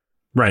card.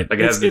 Right. Like,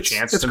 it has the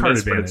chance to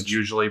miss, but it's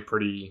usually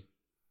pretty...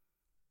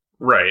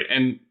 Right.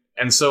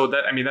 And so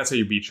that's how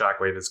you beat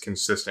Shockwave, is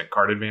consistent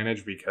card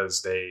advantage,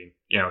 because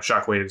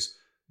Shockwave's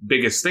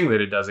biggest thing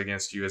that it does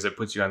against you is it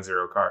puts you on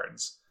 0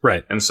 cards.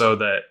 Right. And so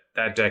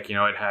that deck,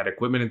 it had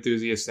Equipment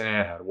Enthusiast in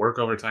it, had Work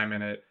Overtime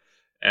in it,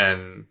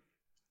 and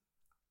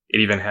it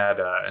even had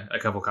a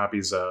couple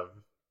copies of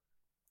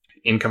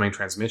Incoming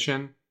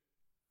Transmission.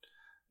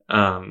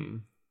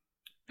 And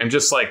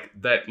just like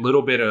that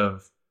little bit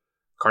of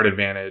card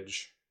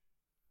advantage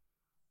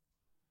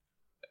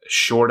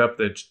shored up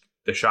the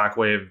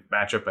Shockwave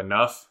matchup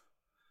enough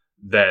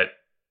that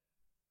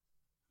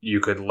you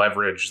could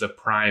leverage the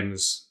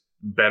Prime's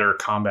better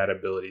combat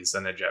abilities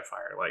than the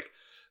Jetfire.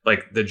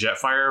 Like the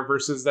Jetfire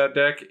versus that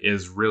deck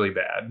is really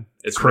bad.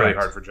 It's Correct. Really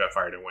hard for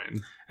Jetfire to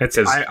win.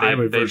 Because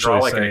they draw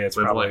like an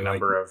equivalent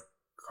number of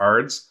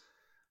cards,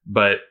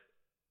 but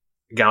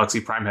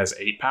Galaxy Prime has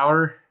 8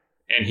 power,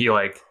 and he,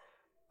 like,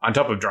 on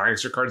top of drawing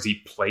extra cards, he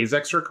plays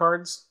extra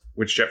cards,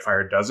 which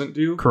Jetfire doesn't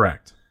do.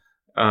 Correct.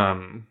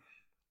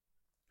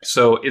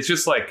 So it's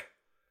just like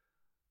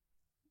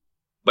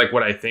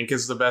what I think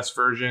is the best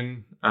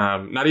version.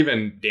 Not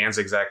even Dan's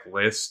exact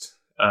list.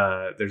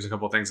 There's a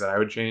couple of things that I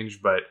would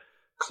change, but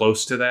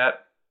close to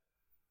that.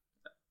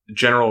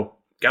 General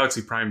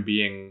Galaxy Prime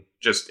being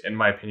just, in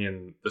my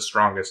opinion, the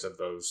strongest of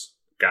those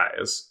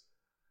guys.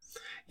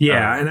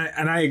 Yeah,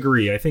 and I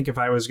agree. I think if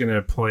I was going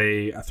to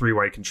play a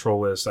 3-white control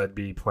list, I'd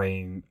be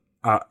playing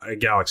a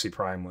Galaxy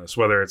Prime list,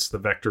 whether it's the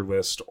Vector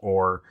list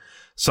or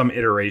some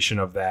iteration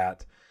of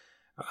that.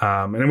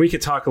 And then we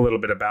could talk a little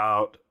bit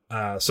about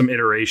some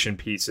iteration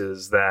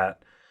pieces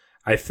that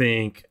I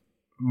think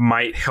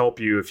might help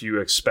you if you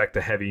expect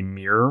a heavy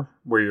mirror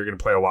where you're going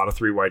to play a lot of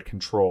 3-white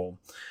control.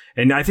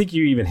 And I think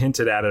you even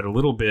hinted at it a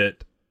little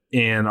bit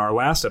in our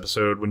last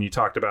episode when you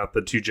talked about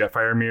the 2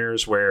 Jetfire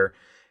mirrors where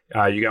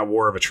you got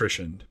War of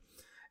Attrition.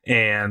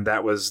 And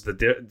that was the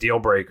deal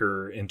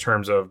breaker in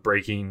terms of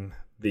breaking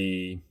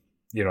the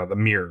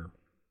mirror.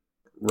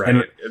 Right.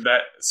 And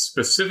that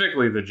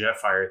specifically the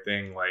Jetfire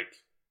thing, like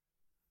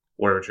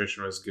War of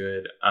Attrition was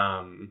good.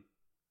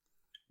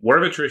 War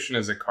of Attrition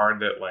is a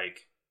card that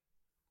like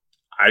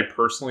I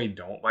personally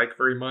don't like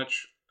very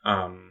much.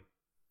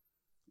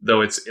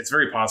 Though it's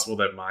very possible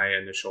that my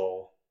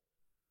initial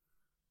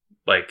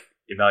like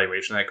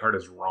evaluation of that card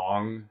is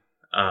wrong.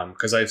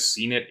 Because I've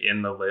seen it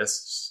in the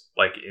lists,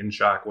 like in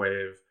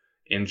Shockwave,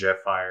 in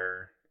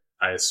Jetfire.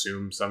 I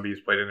assume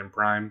somebody's played it in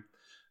Prime.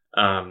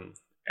 And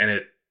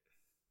it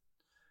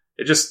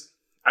just,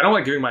 I don't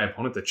like giving my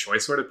opponent the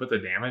choice where to put the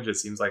damage. It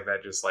seems like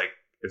that just like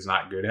is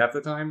not good half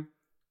the time.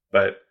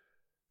 But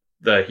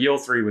the heal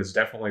 3 was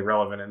definitely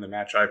relevant in the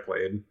match I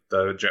played,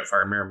 the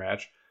Jetfire Mirror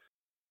match.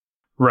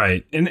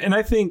 Right. And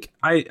I think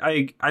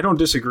I don't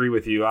disagree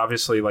with you.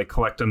 Obviously, like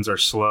collectums are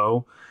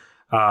slow.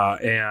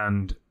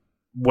 And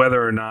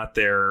whether or not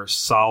they're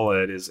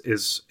solid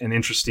is an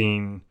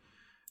interesting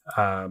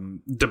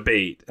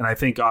debate. And I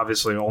think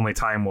obviously only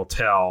time will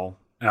tell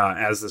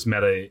as this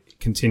meta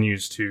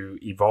continues to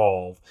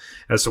evolve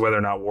as to whether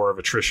or not War of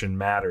Attrition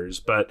matters.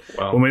 But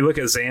when we look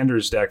at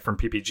Xander's deck from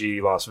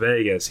PPG Las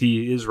Vegas,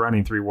 he is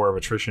running 3 War of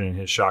Attrition in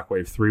his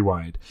Shockwave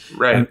 3-wide.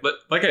 Right. And, but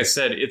like I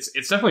said, it's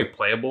definitely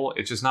playable.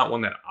 It's just not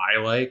one that I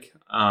like.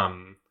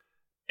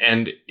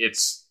 And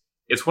it's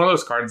one of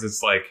those cards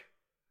that's like,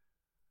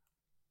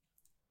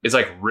 it's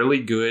like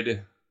really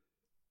good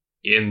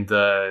in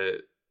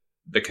the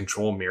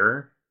control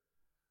mirror.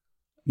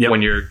 Yep.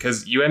 When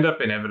because you end up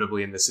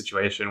inevitably in this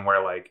situation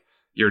where like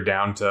you're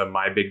down to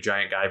my big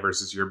giant guy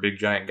versus your big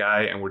giant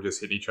guy, and we're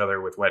just hitting each other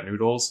with wet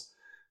noodles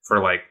for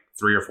like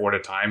 3 or 4 at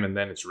a time, and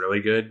then it's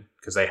really good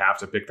because they have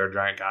to pick their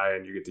giant guy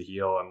and you get to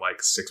heal and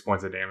like 6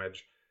 points of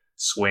damage.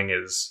 Swing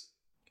is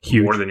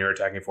huge, more than you're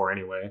attacking for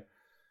anyway.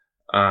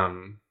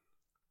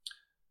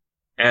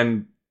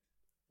 And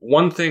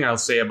one thing I'll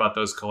say about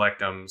those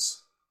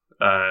collectums,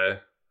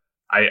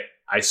 I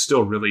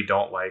still really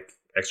don't like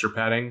extra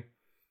padding.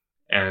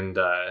 And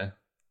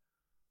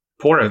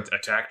poor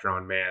attack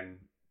drone, man,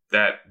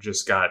 that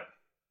just got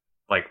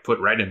like put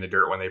right in the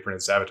dirt when they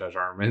printed sabotage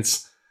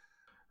armaments.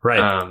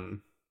 Right.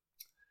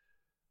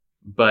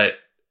 But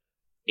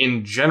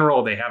in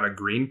general, they have a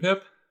green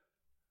pip.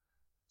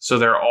 So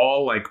they're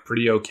all like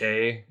pretty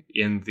okay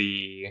in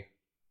the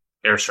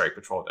airstrike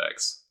patrol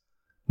decks.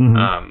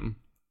 Mm-hmm.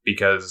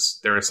 Because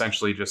they're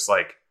essentially just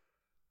like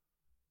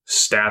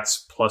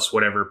stats plus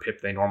whatever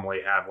pip they normally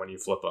have when you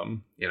flip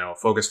them. You know,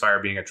 focus fire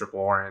being a triple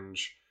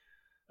orange,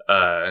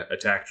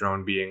 attack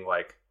drone being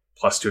like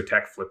 +2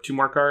 attack, flip 2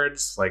 more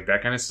cards, like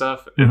that kind of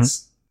stuff. Mm-hmm.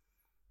 It's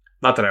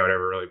not that I would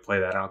ever really play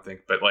that, I don't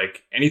think, but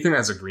like anything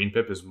that's a green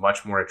pip is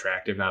much more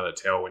attractive now that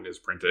Tailwind is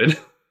printed.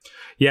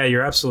 Yeah,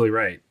 you're absolutely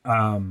right.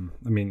 I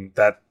mean,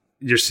 that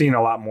you're seeing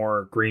a lot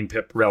more green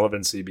pip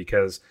relevancy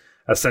because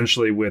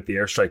essentially with the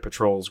airstrike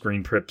patrols,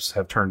 green pips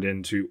have turned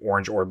into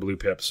orange or blue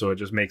pips. So it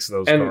just makes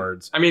those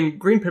cards. I mean,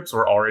 green pips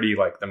were already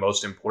like the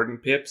most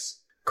important pips.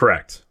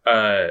 Correct.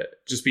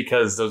 Just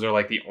because those are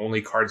like the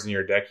only cards in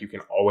your deck you can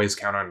always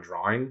count on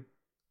drawing.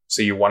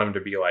 So you want them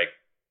to be like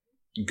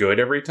good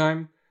every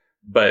time.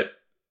 But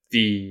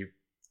the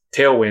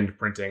Tailwind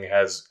printing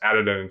has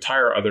added an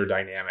entire other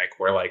dynamic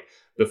where like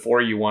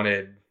before you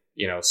wanted,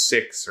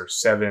 6 or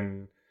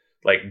 7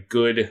 like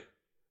good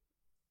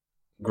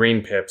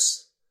green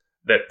pips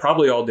that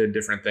probably all did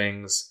different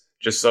things,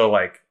 just so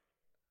like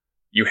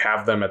you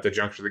have them at the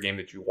juncture of the game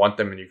that you want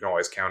them and you can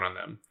always count on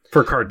them.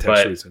 For card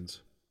text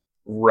reasons.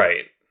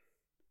 Right.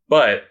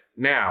 But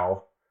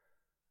now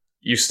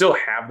you still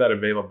have that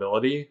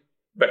availability,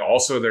 but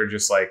also they're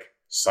just like,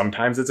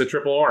 sometimes it's a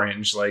triple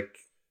orange. Like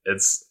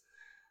it's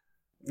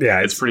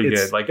pretty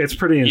good. Like it's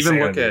pretty insane.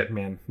 Even look at,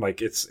 man,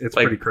 like it's like,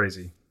 pretty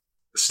crazy.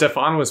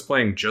 Stefan was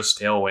playing just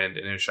Tailwind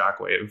in his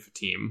Shockwave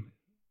team.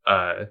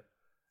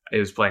 He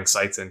was playing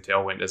Sights and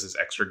Tailwind as his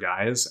extra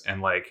guys. And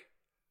like,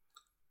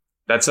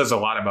 that says a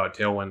lot about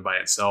Tailwind by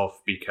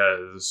itself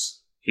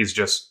because he's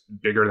just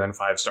bigger than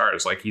 5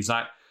 stars. Like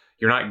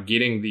you're not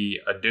getting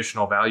the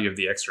additional value of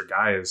the extra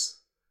guys,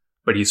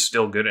 but he's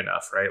still good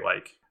enough, right?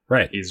 Like,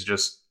 right. He's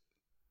just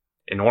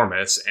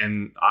enormous.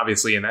 And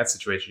obviously in that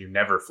situation, you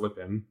never flip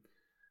him.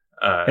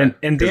 And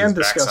Dan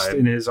discussed backside,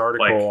 in his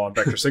article on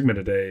Vector Sigma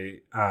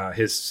today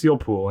his seal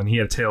pool, and he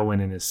had a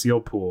tailwind in his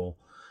seal pool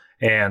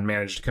and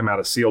managed to come out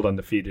of sealed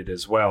undefeated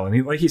as well.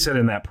 And like he said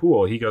in that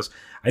pool, he goes,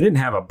 I didn't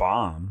have a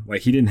bomb.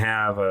 Like he didn't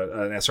have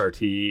an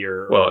SRT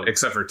or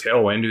except for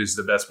Tailwind, who's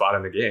the best bot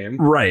in the game.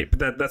 Right.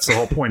 But that's the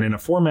whole point. In a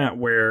format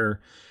where,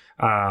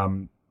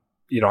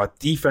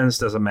 defense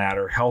doesn't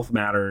matter, health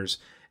matters,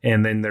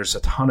 and then there's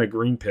a ton of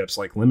green pips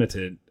like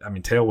limited. I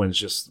mean, Tailwind's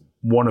just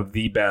one of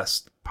the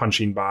best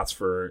punching bots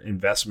for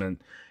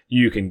investment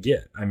you can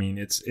get. I mean,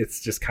 it's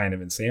just kind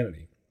of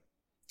insanity.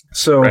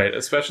 So right,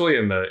 especially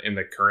in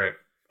the current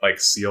like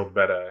sealed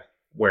beta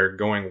where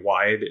going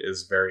wide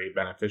is very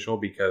beneficial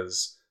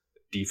because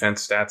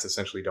defense stats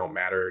essentially don't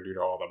matter due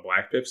to all the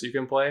black pips you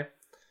can play.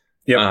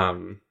 Yeah.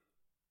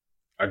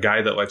 A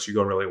guy that lets you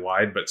go really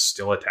wide but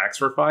still attacks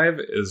for 5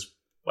 is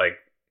like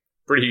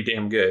pretty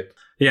damn good.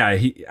 Yeah,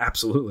 he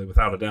absolutely,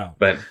 without a doubt.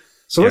 But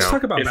so let's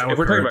talk about if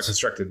we're talking about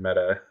constructed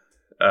meta,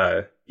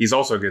 he's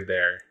also good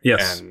there.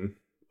 Yes. And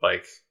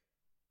like,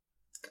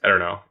 I don't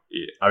know.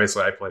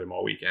 Obviously, I played him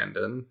all weekend,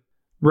 and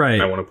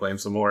right, I want to play him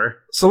some more.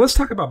 So let's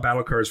talk about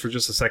battle cards for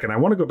just a second. I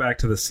want to go back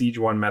to the Siege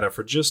 1 meta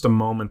for just a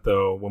moment,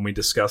 though, when we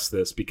discuss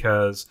this,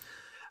 because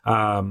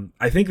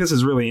I think this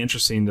is really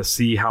interesting to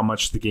see how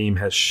much the game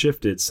has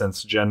shifted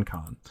since Gen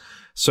Con.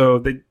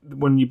 So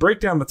when you break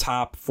down the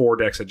top 4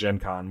 decks at Gen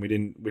Con, we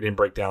didn't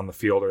break down the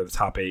field or the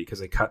top 8 because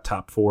they cut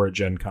top 4 at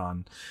Gen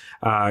Con.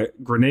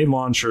 Grenade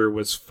Launcher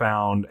was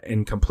found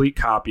in complete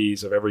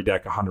copies of every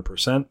deck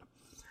 100%.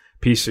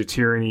 Peace of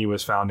Tyranny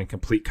was found in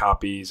complete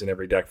copies in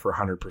every deck for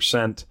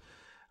 100%.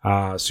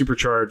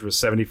 Supercharge was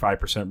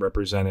 75%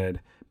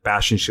 represented.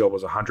 Bashing Shield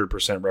was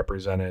 100%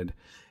 represented.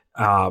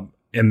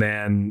 And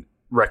then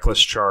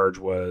Reckless Charge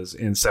was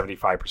in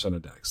 75%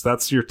 of decks.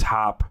 That's your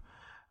top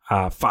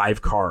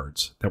 5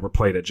 cards that were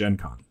played at Gen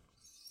Con.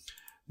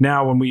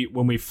 Now, when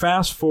we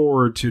fast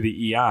forward to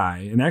the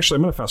EI, and actually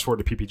I'm going to fast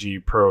forward to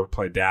PPG Pro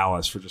Play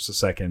Dallas for just a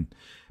second,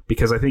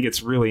 because I think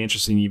it's really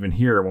interesting even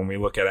here when we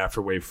look at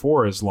after Wave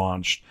 4 is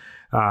launched,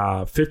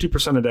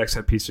 50% of decks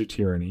had Peace of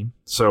Tyranny.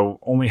 So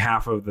only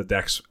half of the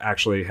decks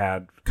actually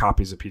had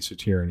copies of Peace of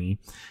Tyranny.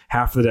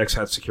 Half of the decks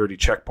had security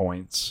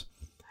checkpoints.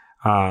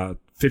 50%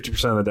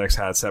 of the decks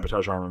had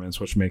sabotage armaments,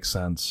 which makes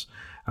sense.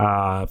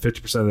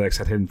 50% of the decks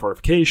had hidden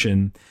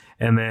fortification,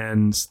 and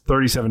then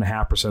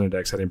 37.5% of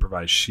decks had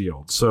improvised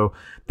shield. So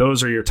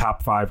those are your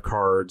top 5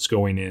 cards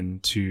going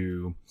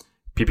into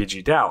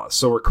PPG Dallas.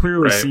 So we're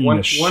clearly seeing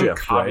a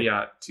shift. One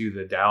caveat to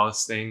the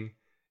Dallas thing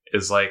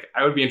is like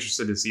I would be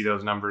interested to see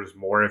those numbers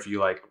more if you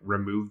like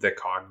remove the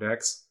cog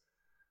decks.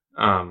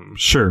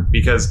 Sure,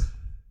 because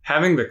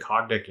having the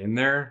cog deck in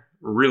there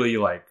really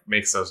like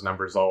makes those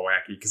numbers all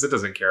wacky because it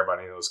doesn't care about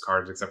any of those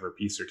cards except for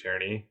Peace or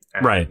Tyranny.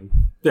 And, right.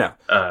 Yeah.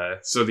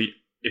 So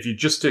if you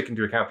just take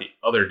into account the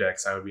other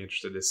decks, I would be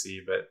interested to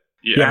see. But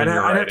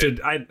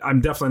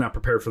I'm definitely not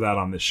prepared for that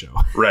on this show.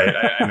 Right.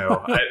 I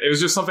know. It was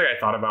just something I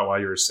thought about while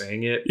you were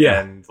saying it. Yeah.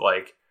 And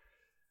like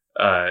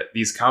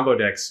these combo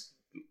decks,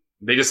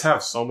 they just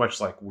have so much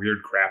like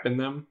weird crap in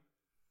them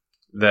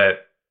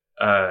that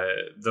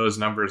those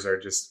numbers are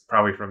just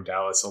probably from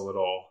Dallas a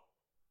little.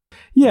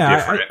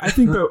 Yeah, I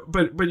think,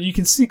 but you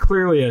can see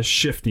clearly a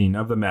shifting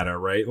of the meta,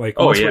 right? Like,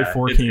 once Wave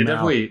 4 came out, it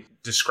definitely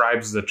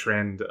describes the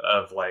trend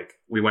of like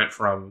we went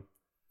from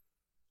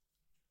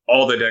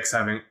all the decks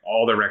having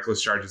all the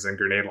reckless charges and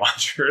grenade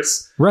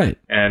launchers, right,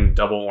 and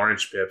double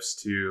orange pips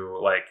to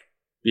like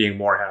being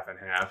more half and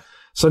half.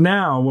 So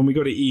now when we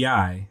go to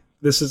EI,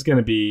 this is going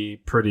to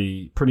be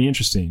pretty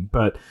interesting.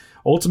 But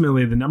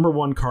ultimately, the number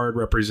 1 card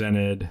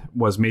represented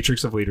was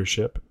Matrix of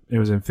Leadership. It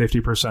was in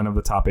 50% of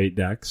the top 8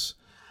 decks.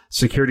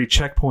 Security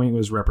Checkpoint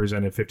was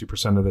represented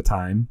 50% of the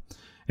time,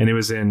 and it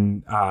was it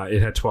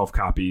had 12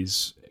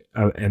 copies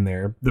in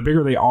there. The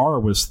Bigger They Are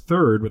was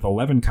third with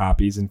 11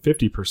 copies and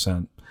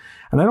 50%.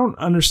 And I don't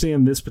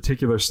understand this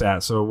particular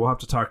stat, so we'll have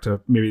to talk to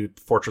maybe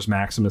Fortress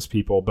Maximus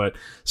people, but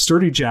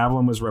Sturdy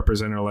Javelin was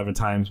represented 11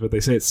 times, but they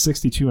say it's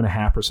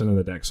 62.5% of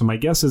the deck. So my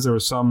guess is there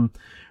was some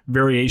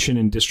variation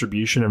in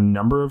distribution of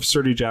number of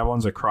Sturdy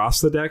Javelins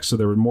across the deck, so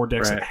there were more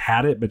decks that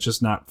had it, but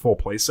just not full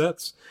play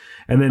sets.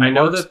 And then I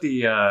know that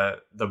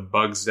the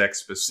Bugs deck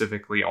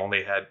specifically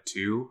only had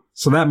 2.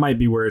 So that might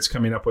be where it's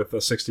coming up with a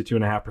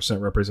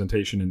 62.5%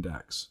 representation in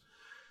decks.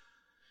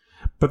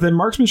 But then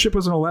Marksmanship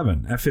was an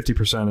 11 at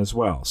 50% as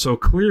well. So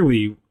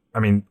clearly, I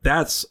mean,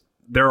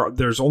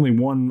 there's only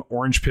one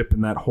orange pip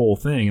in that whole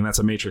thing, and that's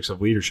a Matrix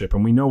of Leadership.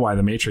 And we know why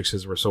the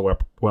Matrixes were so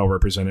well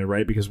represented,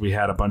 right? Because we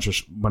had a bunch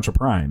of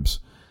primes.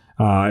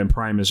 And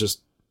Prime is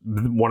just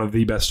one of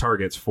the best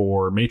targets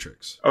for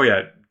Matrix. Oh,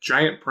 yeah.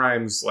 Giant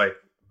Prime's like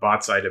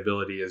bot side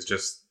ability is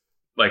just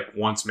like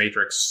wants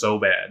Matrix so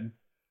bad.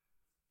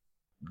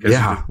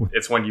 Yeah.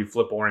 It's when you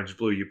flip orange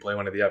blue, you play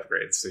one of the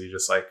upgrades. So you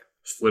just like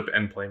flip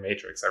and play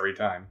Matrix every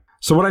time.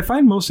 So what I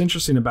find most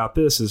interesting about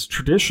this is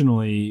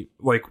traditionally,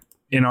 like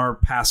in our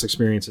past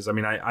experiences, I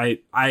mean,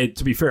 I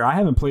to be fair, I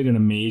haven't played in a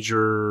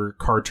major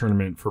card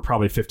tournament for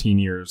probably 15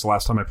 years. The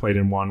last time I played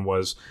in one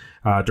was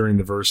during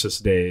the Versus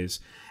days.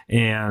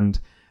 And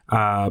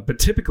But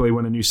typically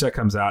when a new set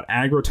comes out,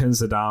 aggro tends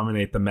to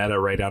dominate the meta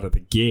right out of the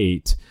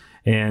gate.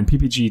 And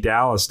PPG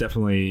Dallas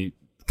definitely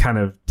kind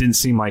of didn't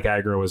seem like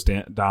aggro was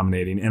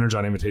dominating.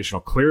 Energon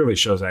Invitational clearly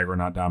shows aggro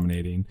not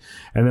dominating.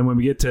 And then when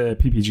we get to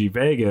PPG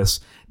Vegas,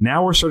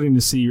 now we're starting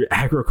to see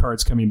aggro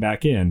cards coming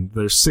back in.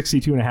 There's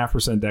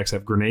 62.5% decks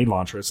have Grenade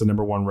Launcher. It's the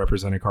number one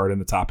represented card in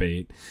the top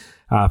 8.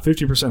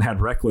 50% had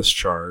Reckless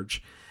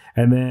Charge.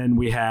 And then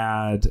we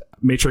had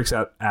Matrix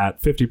at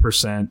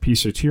 50%,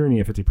 Peace or Tyranny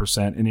at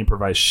 50%, and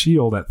Improvised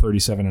Shield at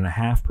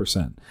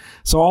 37.5%.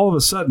 So all of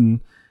a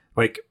sudden,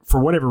 like,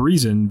 for whatever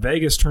reason,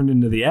 Vegas turned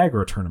into the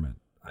aggro tournament.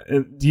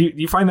 Do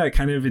you find that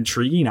kind of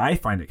intriguing? I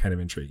find it kind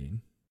of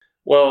intriguing.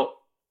 Well,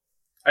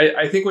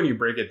 I think when you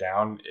break it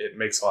down, it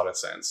makes a lot of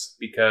sense,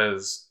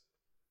 because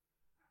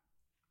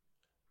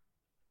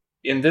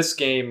in this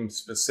game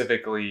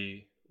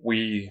specifically,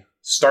 we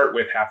start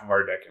with half of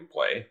our deck in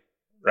play,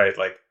 right?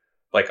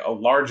 Like a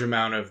large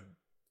amount of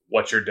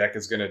what your deck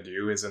is going to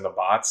do is in the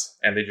bots,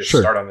 and they just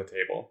start on the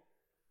table.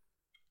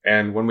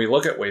 And when we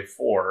look at Wave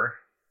 4,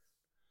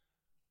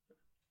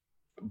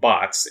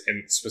 bots,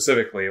 and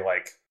specifically,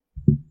 like,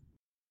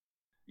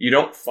 you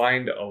don't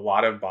find a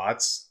lot of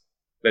bots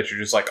that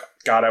you're just like,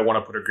 God, I want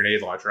to put a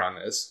grenade launcher on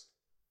this,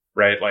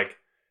 right? Like,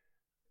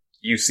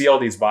 you see all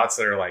these bots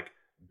that are like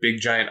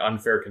big, giant,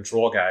 unfair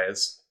control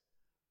guys.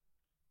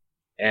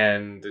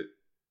 And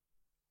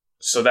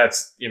so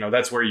that's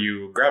where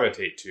you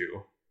gravitate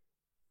to.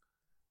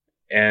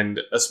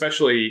 And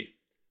especially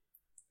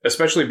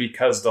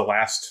because the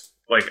last,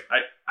 like,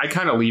 I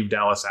kind of leave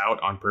Dallas out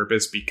on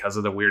purpose because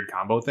of the weird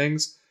combo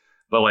things.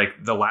 But like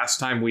the last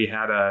time we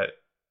had a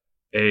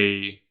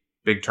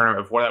big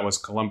tournament before that was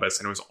Columbus,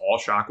 and it was all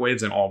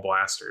Shockwaves and all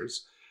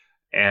Blasters.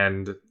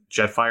 And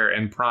Jetfire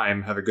and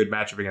Prime have a good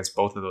matchup against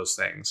both of those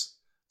things.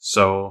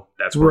 So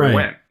that's where we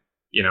went.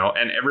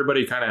 And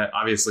everybody kind of,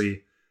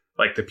 obviously,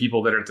 like the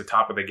people that are at the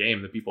top of the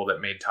game, the people that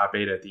made top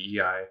 8 at the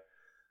EI,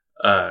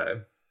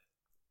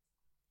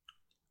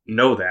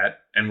 know that,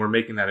 and we're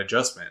making that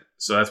adjustment.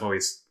 So that's why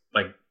we,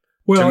 like,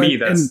 to me,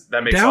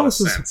 that makes a lot of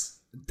sense.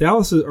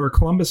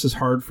 Columbus is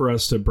hard for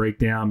us to break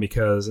down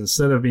because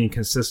instead of being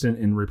consistent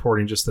in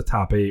reporting just the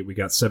top 8, we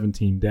got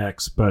 17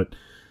 decks. But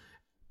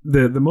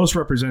the most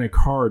represented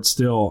card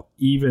still,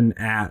 even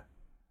at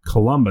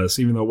Columbus,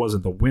 even though it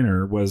wasn't the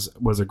winner, was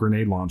a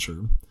grenade launcher.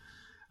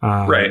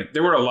 Right.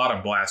 There were a lot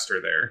of blaster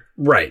there.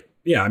 Right.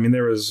 Yeah. I mean,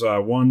 there was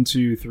 1,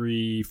 2,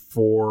 3,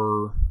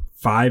 4,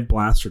 5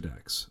 blaster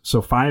decks.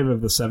 So 5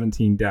 of the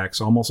 17 decks,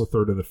 almost a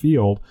third of the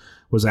field,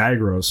 was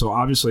aggro. So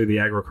obviously the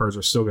aggro cards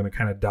are still going to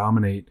kind of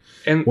dominate.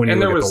 And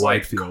there was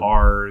like field.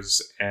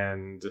 Cars,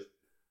 and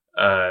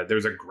there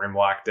was a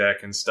Grimlock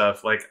deck and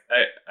stuff. Like,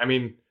 I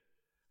mean,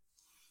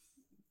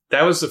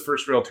 that was the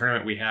first real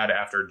tournament we had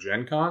after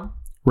Gen Con.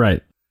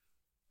 Right.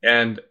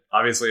 And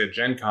obviously at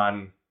Gen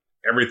Con,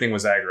 everything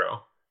was aggro.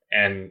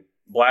 And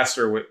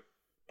Blaster would,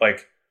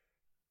 like,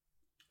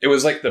 it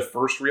was like the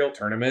first real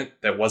tournament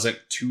that wasn't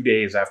 2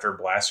 days after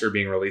Blaster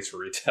being released for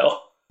retail.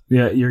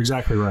 Yeah, you're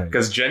exactly right.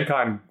 Because Gen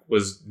Con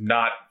was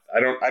not, I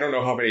don't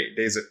know how many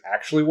days it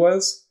actually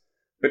was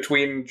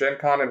between Gen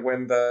Con and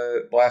when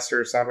the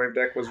Blaster Soundwave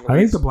deck was released. I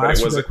think the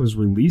Blaster deck was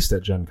released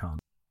at Gen Con.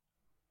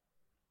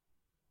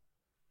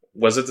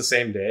 Was it the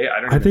same day?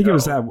 I think it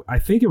was that. I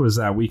think it was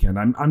that weekend.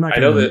 I'm not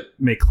going to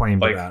make claim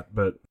to that,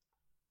 but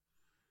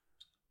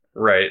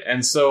right.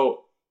 And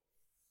so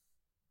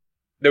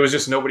there was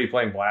just nobody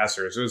playing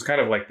Blasters. It was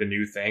kind of like the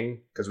new thing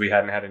because we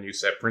hadn't had a new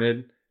set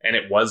printed, and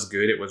it was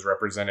good. It was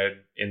represented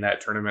in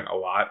that tournament a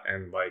lot,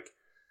 and like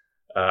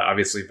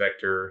obviously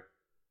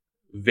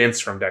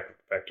Vince from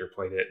Vector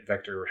played it.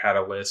 Vector had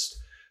a list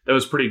that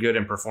was pretty good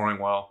and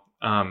performing well.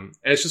 And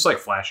it's just like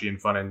flashy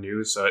and fun and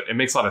new, so it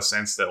makes a lot of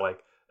sense that like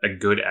a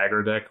good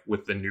aggro deck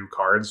with the new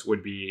cards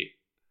would be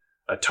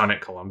a ton at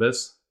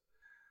Columbus.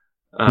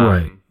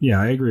 Right. Yeah,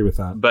 I agree with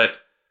that. But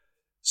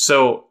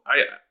so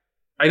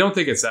I don't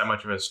think it's that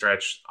much of a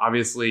stretch.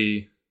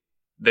 Obviously,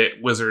 the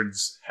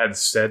Wizards had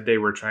said they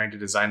were trying to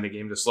design the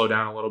game to slow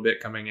down a little bit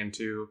coming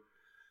into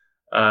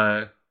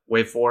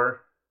Wave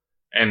 4,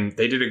 and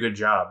they did a good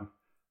job.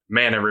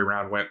 Man, every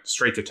round went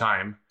straight to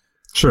time.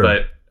 Sure.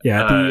 But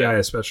yeah, at the EI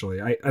especially.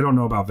 I don't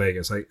know about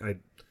Vegas.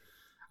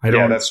 I don't,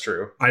 yeah, that's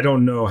true. I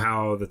don't know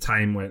how the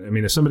time went. I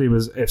mean, if somebody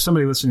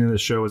listening to this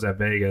show was at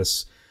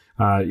Vegas,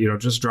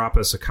 just drop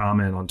us a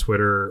comment on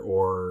Twitter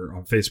or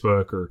on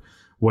Facebook or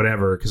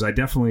whatever, because I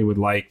definitely would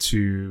like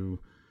to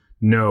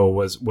know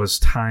was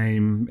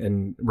time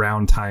and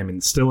round time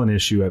and still an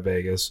issue at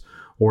Vegas,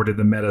 or did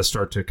the meta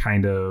start to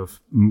kind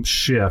of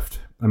shift?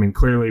 I mean,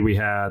 clearly we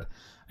had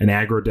an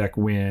aggro deck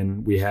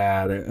win, we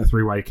had a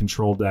 3-white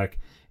control deck.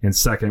 And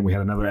second, we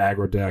had another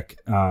aggro deck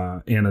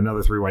and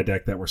another 3-white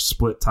deck that were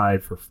split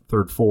tied for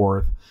third,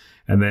 fourth.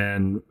 And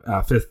then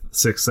 5th,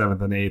 6th,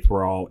 7th, and 8th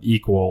were all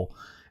equal.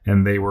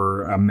 And they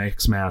were a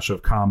mix mash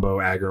of combo,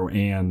 aggro,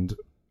 and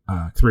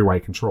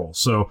 3-white control.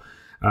 So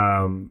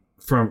from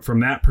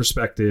that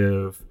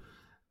perspective,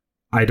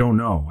 I don't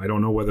know. I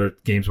don't know whether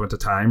games went to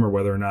time or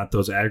whether or not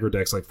those aggro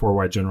decks like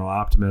 4-Wide General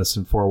Optimus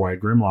and 4-Wide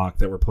Grimlock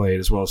that were played,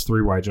 as well as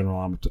 3-Wide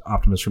General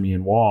Optimus from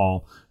Ian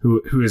Wall,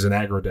 who is an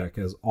aggro deck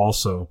as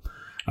also.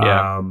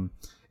 Yeah.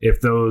 If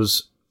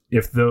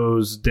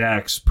those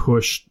decks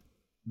push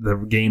the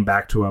game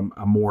back to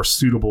a more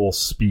suitable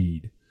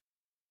speed.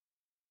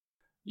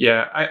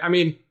 Yeah, I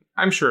mean,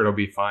 I'm sure it'll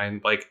be fine.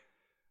 Like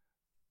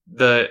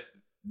the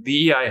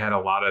EI had a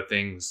lot of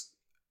things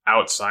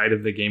outside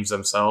of the games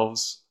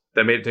themselves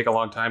that made it take a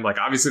long time. Like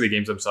obviously the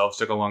games themselves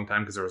took a long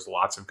time because there was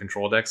lots of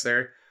control decks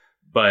there,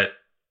 but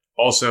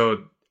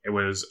also it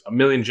was a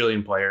million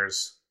jillion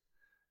players.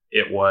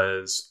 It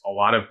was a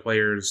lot of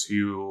players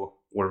who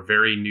were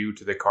very new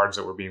to the cards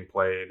that were being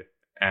played.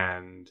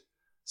 And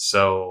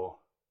so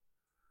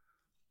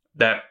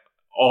that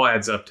all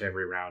adds up to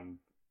every round,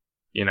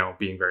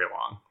 being very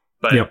long.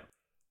 But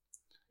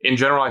in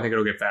general, I think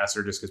it'll get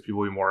faster just because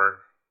people will be more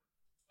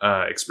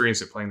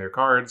experienced at playing their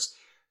cards.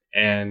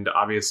 And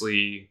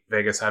obviously,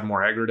 Vegas had more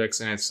aggro decks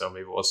in it, so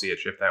maybe we'll see it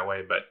shift that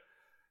way. But,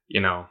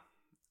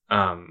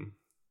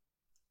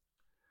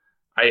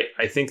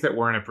 I think that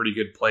we're in a pretty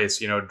good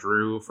place.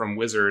 Drew from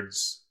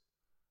Wizards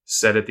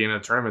said at the end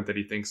of the tournament that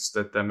he thinks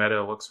that the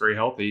meta looks very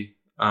healthy,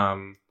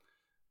 that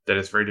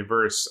it's very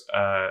diverse.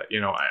 I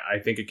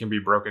think it can be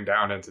broken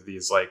down into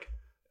these like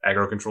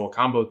aggro control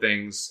combo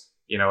things.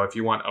 If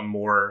you want a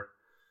more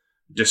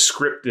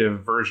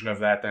descriptive version of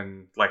that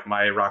than like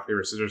my rock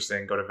paper scissors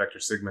thing, go to Vector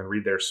Sigma and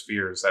read their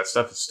spheres. That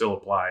stuff still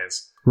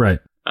applies, right?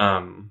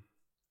 And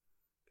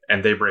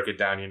they break it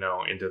down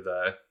into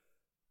the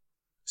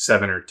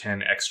 7 or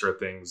 10 extra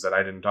things that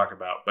I didn't talk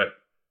about. But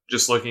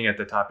just looking at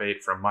the top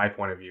 8 from my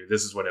point of view,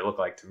 this is what it looked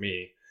like to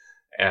me,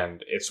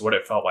 and it's what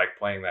it felt like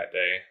playing that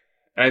day.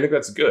 And I think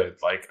that's good.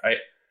 Like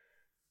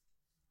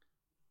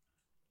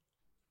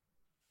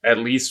at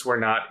least we're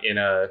not in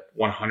a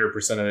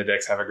 100% of the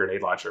decks have a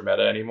grenade launcher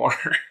meta anymore.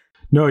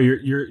 No,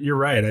 you're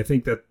right. I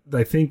think that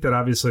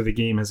obviously the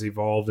game has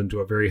evolved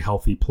into a very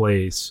healthy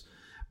place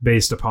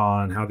based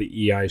upon how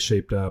the EI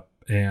shaped up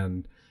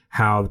and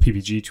how the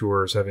PPG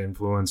tours have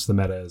influenced the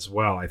meta as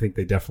well. I think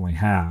they definitely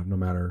have, no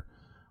matter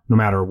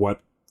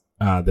what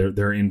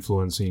they're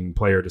influencing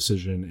player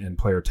decision and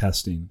player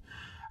testing.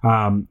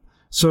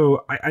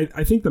 So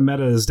I think the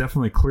meta is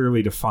definitely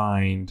clearly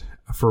defined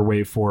for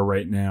Wave 4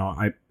 right now.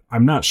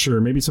 I'm not sure.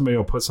 Maybe somebody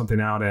will put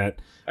something out at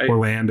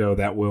Orlando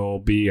that will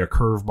be a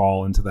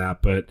curveball into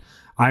that, but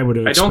I would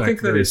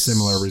expect very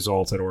similar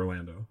results at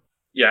Orlando.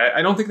 Yeah,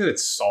 I don't think that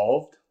it's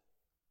solved.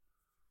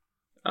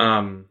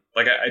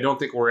 I don't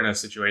think we're in a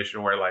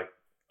situation where like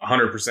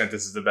 100%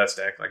 this is the best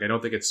deck. Like I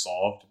don't think it's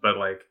solved, but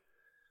like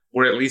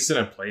we're at least in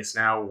a place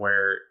now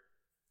where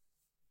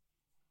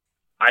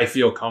I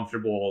feel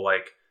comfortable.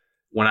 Like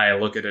when I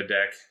look at a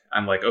deck,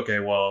 I'm like, okay,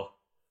 well,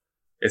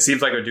 it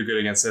seems like it would do good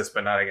against this,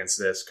 but not against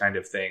this kind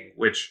of thing,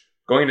 which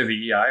going to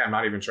the EI, I'm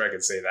not even sure I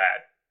could say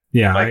that.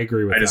 Yeah, I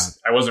agree with that.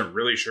 I wasn't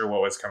really sure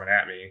what was coming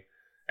at me.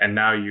 And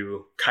now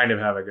you kind of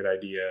have a good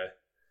idea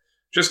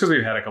just because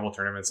we've had a couple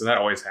tournaments and that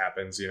always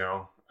happens,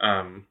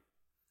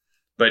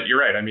 but you're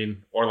right. I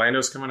mean,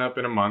 Orlando's coming up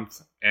in a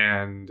month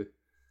and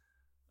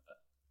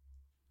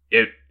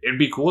it'd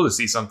be cool to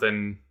see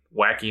something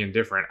wacky and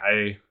different.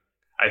 I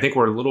think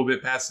we're a little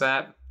bit past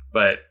that,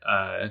 but,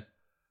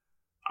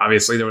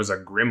 obviously, there was a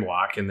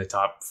Grimlock in the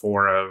top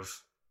 4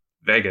 of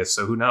Vegas,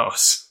 so who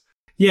knows?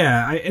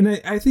 Yeah,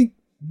 I think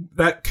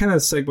that kind of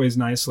segues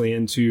nicely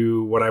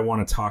into what I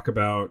want to talk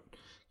about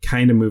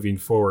kind of moving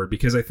forward,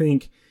 because I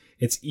think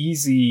it's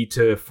easy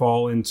to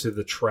fall into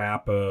the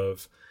trap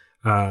of,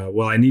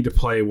 I need to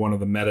play one of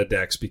the meta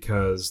decks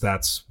because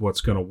that's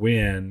what's going to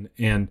win.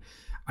 And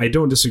I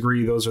don't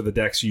disagree. Those are the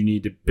decks you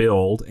need to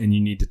build and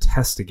you need to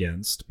test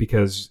against,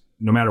 because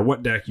no matter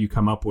what deck you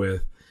come up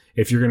with,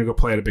 if you're going to go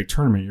play at a big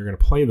tournament, you're going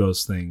to play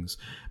those things.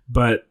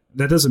 But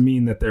that doesn't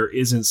mean that there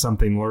isn't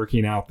something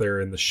lurking out there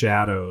in the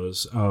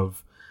shadows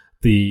of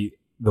the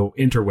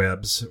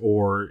interwebs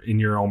or in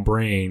your own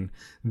brain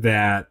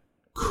that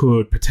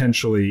could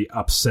potentially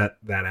upset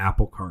that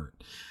apple cart.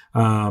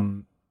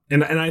 And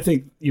I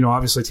think,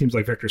 obviously teams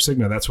like Vector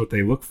Sigma, that's what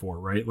they look for,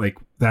 right? Like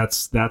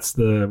that's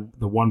the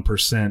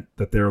 1%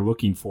 that they're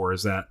looking for,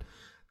 is that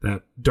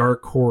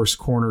dark horse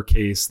corner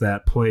case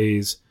that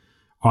plays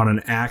on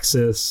an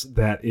axis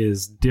that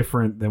is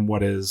different than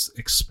what is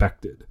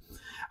expected.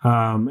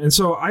 And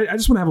so I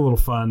just want to have a little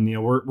fun.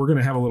 We're going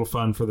to have a little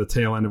fun for the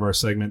tail end of our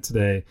segment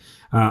today.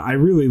 I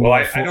don't really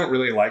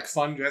like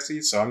fun,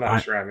 Jesse, so I'm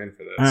not sure I'm in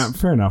for this.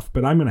 Fair enough,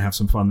 but I'm going to have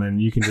some fun then.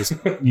 You can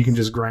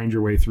just grind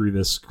your way through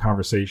this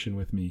conversation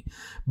with me.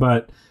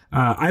 But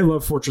I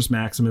love Fortress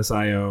Maximus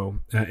IO.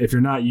 If you're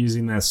not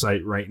using that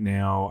site right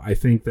now, I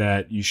think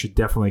that you should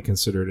definitely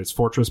consider it. It's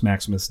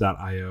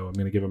fortressmaximus.io. I'm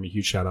going to give them a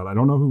huge shout out. I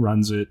don't know who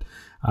runs it,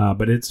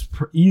 but it's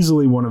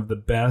easily one of the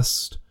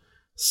best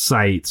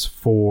sites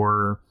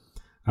for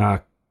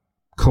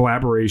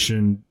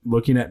collaboration,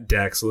 looking at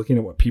decks, looking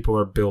at what people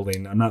are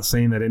building. I'm not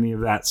saying that any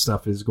of that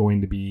stuff is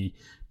going to be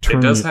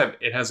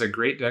It has a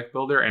great deck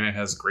builder and it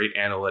has great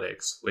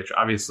analytics, which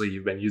obviously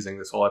you've been using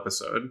this whole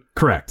episode.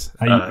 Correct.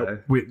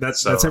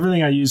 That's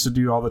everything I use to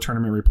do all the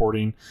tournament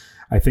reporting.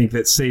 I think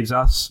that saves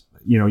us,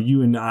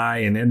 you and I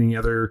and any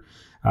other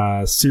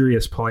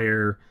serious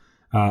player,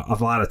 a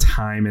lot of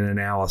time and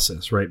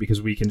analysis, right?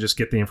 Because we can just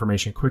get the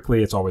information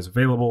quickly. It's always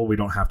available. We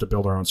don't have to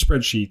build our own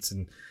spreadsheets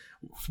and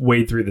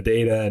wade through the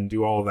data and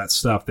do all of that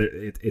stuff.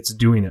 It's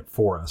doing it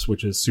for us,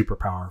 which is super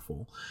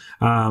powerful.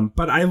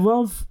 But I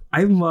love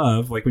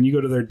like when you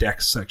go to their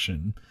decks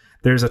section,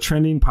 there's a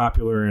trending,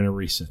 popular, and a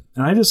recent.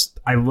 And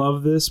I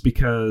love this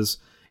because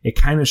it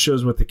kind of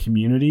shows what the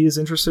community is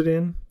interested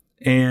in.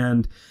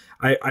 And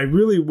I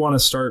really want to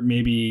start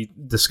maybe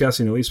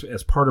discussing, at least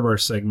as part of our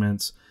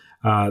segments,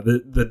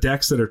 the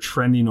decks that are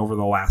trending over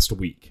the last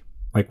week.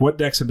 Like what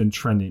decks have been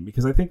trending,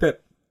 because I think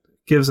that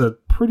gives a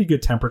pretty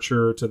good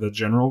temperature to the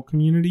general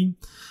community.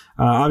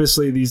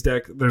 Obviously,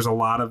 there's a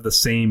lot of the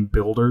same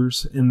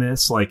builders in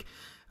this. Like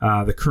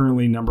the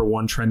currently number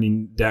one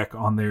trending deck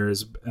on there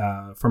is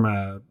from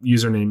a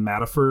user named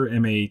Matafer,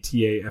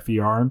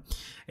 Matafer,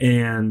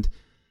 and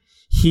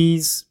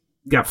he's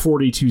got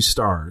 42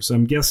 stars.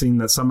 I'm guessing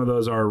that some of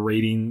those are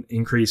rating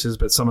increases,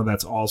 but some of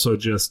that's also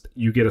just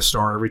you get a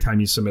star every time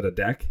you submit a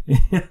deck.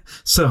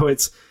 So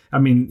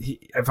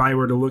if I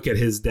were to look at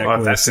his deck,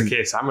 if that's the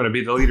case, I'm going to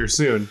be the leader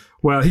soon.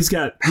 Well, he's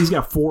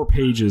got 4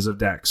 pages of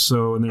decks.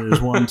 So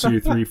there's 1, 2,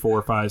 3,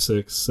 4, 5,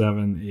 6,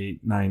 7, 8,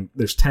 9.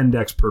 There's 10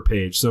 decks per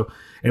page. So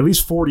at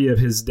least 40 of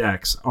his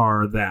decks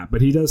are that.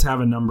 But he does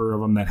have a number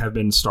of them that have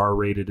been star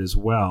rated as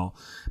well.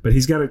 But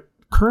he's got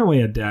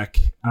currently a deck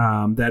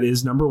that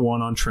is number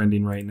one on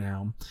trending right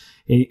now.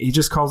 He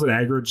just calls it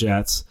Aggro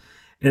Jets.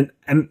 And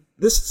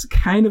this is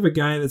kind of a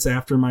guy that's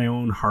after my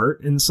own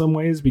heart in some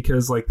ways,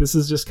 because like this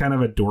is just kind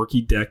of a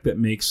dorky deck that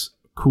makes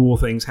cool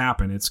things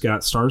happen. It's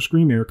got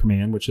Starscream Air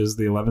Command, which is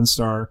the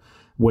 11-star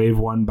Wave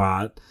 1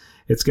 bot.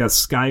 It's got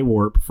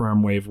Skywarp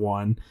from Wave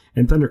 1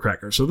 and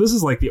Thundercracker. So this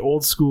is like the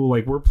old school,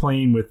 like we're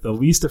playing with the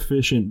least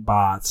efficient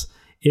bots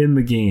in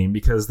the game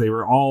because they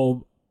were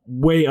all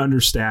way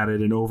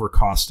understated and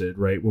overcosted,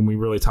 right? When we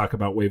really talk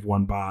about Wave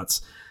 1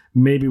 bots,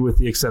 maybe with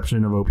the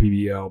exception of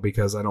OPBL,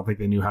 because I don't think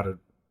they knew how to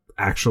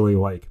actually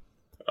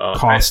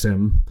cost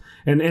him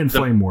and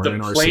Flame War. The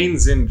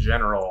planes in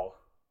general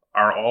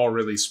are all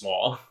really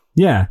small.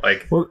 Yeah.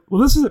 Well,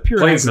 this is a pure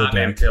planes aggro not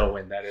deck.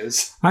 Tailwind, that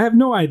is. I have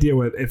no idea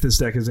if this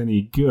deck is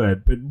any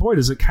good, but boy,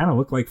 does it kind of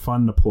look like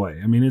fun to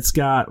play. I mean, it's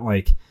got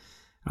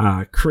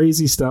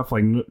crazy stuff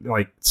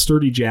like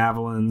sturdy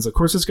javelins. Of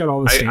course, it's got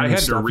all the standard I had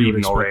stuff to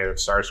read Null Ray of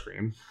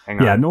Starscream.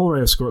 Yeah, Null Ray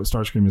of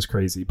Starscream is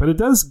crazy, but it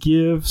does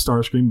give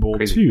Starscream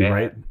Bold 2,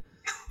 right?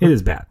 It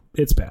is bad.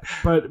 It's bad.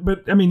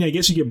 But I mean, I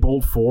guess you get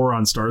Bold 4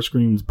 on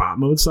Starscream's bot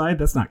mode side.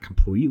 That's not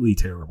completely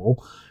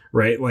terrible,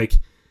 right?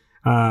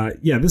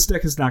 This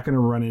deck is not going to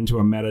run into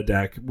a meta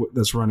deck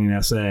that's running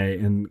SA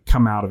and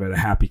come out of it a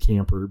happy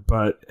camper.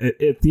 But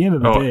at the end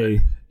of the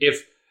day,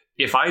 if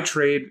I was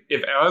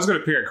going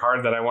to pick a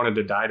card that I wanted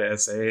to die to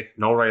SA,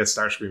 Null Ray of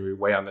Starscream would be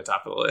way on the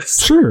top of the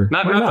list. Sure,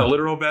 not the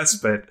literal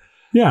best, but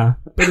yeah,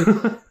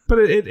 but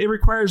it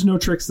requires no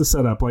tricks to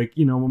set up. Like,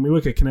 when we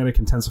look at Kinetic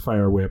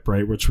Intensifier Whip,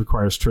 right, which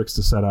requires tricks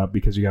to set up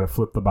because you got to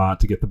flip the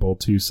bot to get the Bolt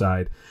 2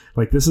 side.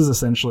 Like, this is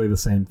essentially the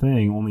same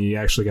thing, only you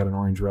actually got an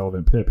orange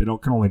relevant pip. It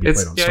can only be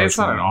played on Starscream. Yeah, it's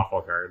not an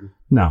awful card.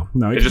 No.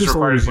 It just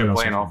requires you to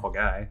play an awful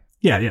guy.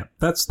 Yeah,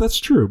 that's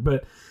true.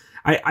 But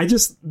I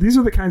just, these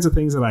are the kinds of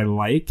things that I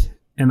like,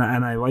 and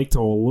I like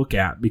to look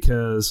at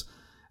because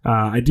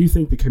I do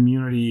think the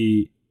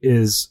community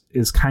is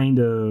kind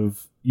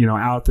of,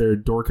 out there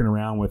dorking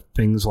around with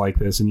things like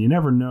this, and you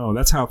never know.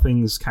 That's how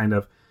things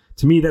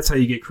to me, that's how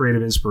you get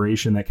creative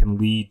inspiration that can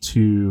lead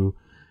to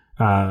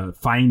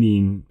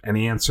finding an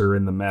answer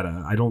in the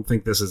meta. I don't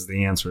think this is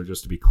the answer,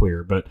 just to be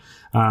clear, but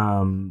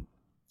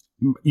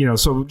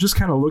so just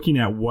kind of looking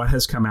at what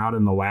has come out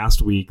in the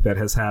last week that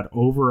has had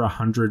over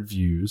 100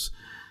 views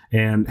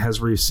and has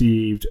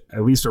received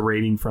at least a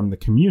rating from the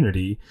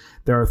community.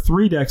 There are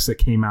 3 decks that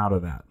came out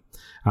of that.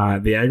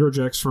 The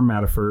Aggro from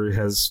Matafer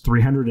has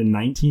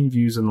 319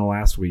 views in the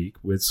last week,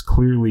 with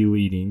clearly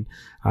leading,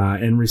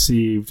 and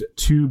received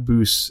 2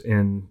 boosts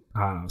in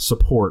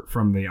support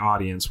from the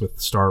audience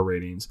with star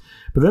ratings.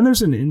 But then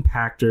there's an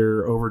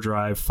Impactor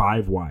Overdrive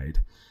 5-wide,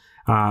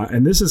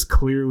 and this is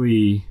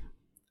clearly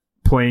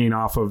playing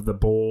off of the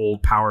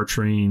Bold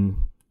Powertrain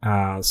 /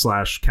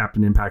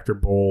 Captain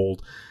Impactor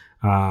Bold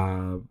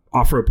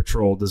off-road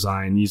patrol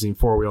design using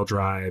 4-wheel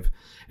drive.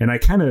 And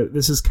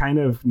this is kind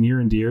of near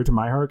and dear to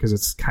my heart because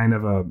it's kind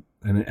of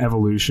an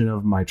evolution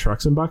of my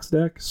Trucks and Bucks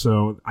deck.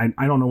 So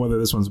I don't know whether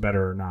this one's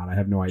better or not. I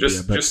have no idea.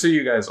 Just so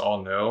you guys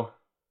all know,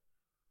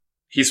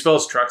 he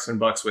spells Trucks and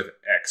Bucks with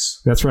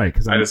X. That's right,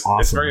 because awesome.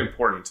 It's very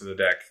important to the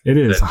deck. It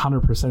is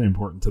 100%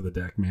 important to the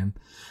deck, man.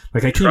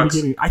 Like I can't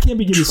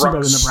be getting sued by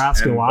the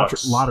Nebraska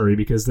lottery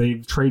because they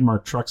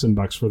trademarked Trucks and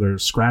Bucks for their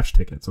scratch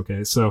tickets.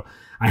 Okay, so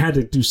I had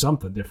to do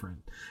something different.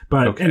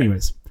 But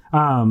anyways,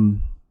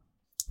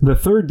 the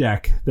third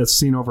deck that's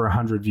seen over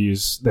 100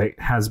 views that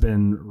has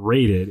been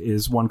rated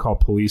is one called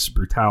Police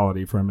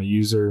Brutality from a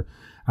user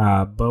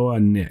Boa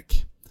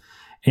Nick.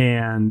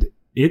 And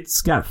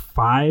it's got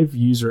 5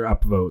 user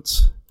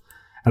upvotes.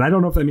 And I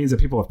don't know if that means that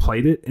people have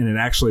played it and it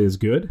actually is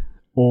good,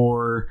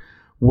 or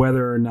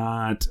whether or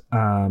not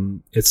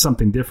it's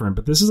something different.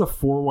 But this is a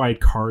 4-wide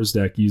Cars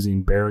deck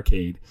using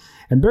Barricade.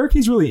 And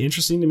Barricade's really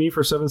interesting to me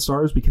for 7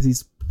 stars because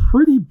he's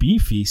pretty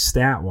beefy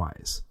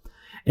stat-wise.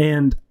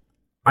 And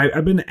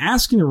I've been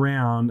asking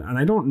around, and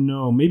I don't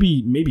know, maybe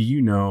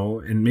you know,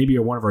 and maybe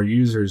one of our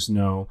users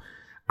know,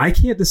 I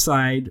can't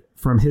decide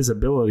from his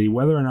ability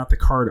whether or not the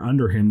card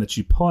under him that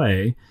you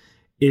play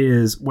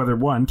is whether,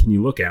 one, can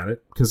you look at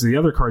it? Because the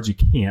other cards you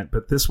can't,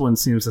 but this one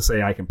seems to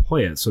say I can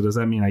play it. So does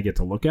that mean I get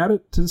to look at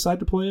it to decide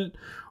to play it?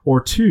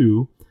 Or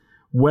 2,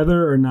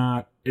 whether or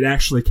not it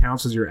actually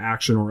counts as your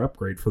action or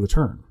upgrade for the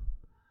turn?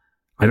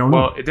 I don't know.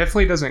 Well, it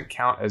definitely doesn't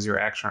count as your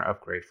action or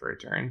upgrade for a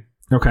turn.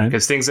 Okay.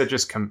 Because things that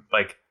just come,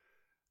 like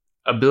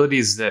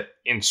abilities that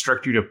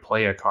instruct you to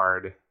play a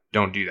card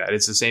don't do that.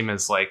 It's the same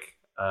as like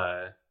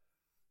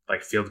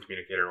Field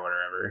Communicator or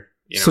whatever.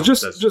 You know,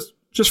 so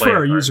just for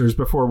our users,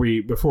 before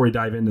we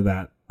dive into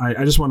that,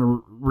 I just want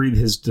to read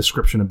his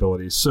description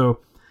abilities. So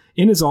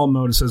in his alt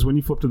mode, it says, when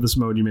you flip to this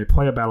mode, you may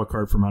play a battle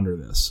card from under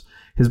this.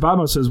 His bot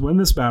mode says, when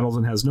this battles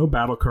and has no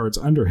battle cards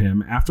under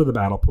him, after the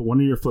battle, put one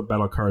of your flip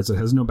battle cards that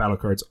has no battle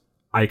cards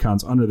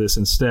icons under this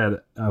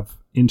instead of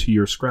into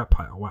your scrap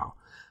pile. Wow.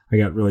 I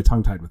got really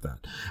tongue-tied with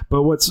that.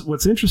 But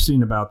what's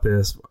interesting about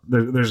this,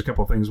 there's a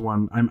couple of things.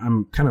 One,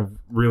 I'm kind of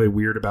really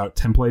weird about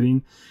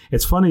templating.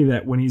 It's funny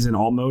that when he's in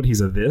alt mode,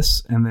 he's a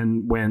this, and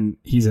then when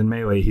he's in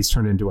melee, he's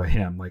turned into a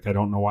him. Like, I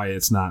don't know why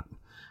it's not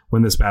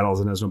when this battles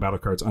and has no battle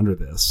cards under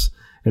this.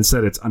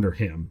 Instead, it's under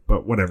him.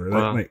 But whatever.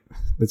 Well,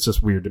 it's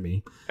just weird to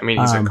me. I mean,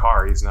 he's a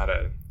car. He's not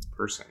a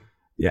person.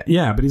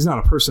 Yeah, but he's not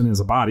a person as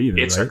a bot either.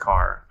 It's right? a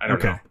car. I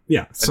don't know.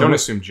 Yeah. So, I don't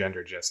assume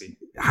gender, Jesse.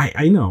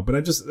 I know, but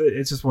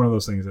it's just one of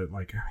those things that,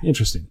 like,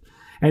 interesting.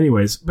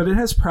 Anyways, but it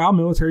has Prowl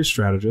Military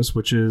Strategist,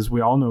 which is, we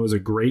all know, is a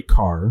great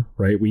car,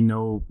 right? We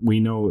know.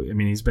 I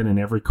mean, he's been in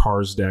every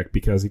Cars deck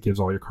because he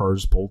gives all your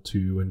cars Bolt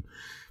 2,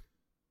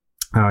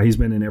 and he's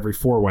been in every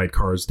 4-wide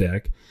Cars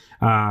deck.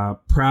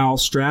 Prowl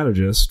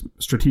Strategist,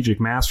 Strategic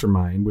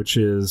Mastermind, which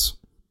is,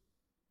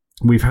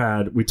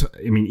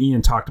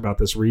 Ian talked about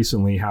this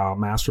recently, how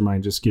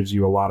Mastermind just gives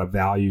you a lot of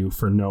value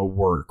for no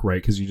work,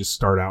 right? Because you just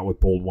start out with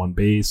Bold 1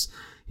 base.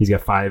 He's got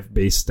 5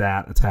 base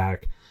stat,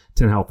 attack,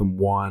 10 health, and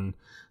 1.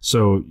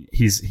 So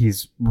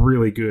he's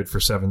really good for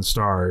 7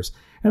 stars.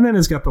 And then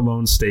it's got the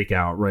Lone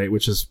Stakeout, right?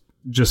 Which is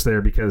just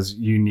there because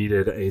you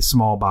needed a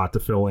small bot to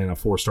fill in, a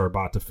 4-star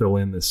bot to fill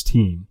in this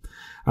team.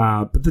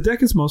 But the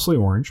deck is mostly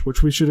orange,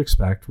 which we should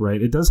expect,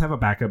 right? It does have a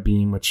backup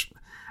beam, which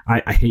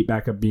I hate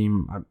backup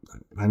beam.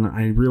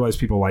 I realize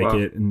people like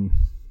it, and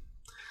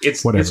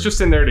it's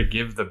just in there to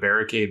give the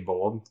Barricade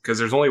Bold, because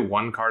there's only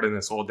one card in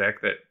this whole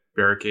deck that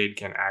Barricade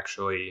can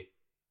actually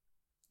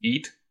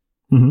eat.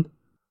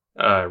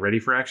 Ready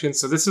for action.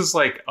 So this is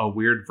like a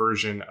weird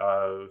version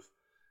of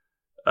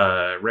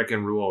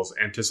Wreckin' Rules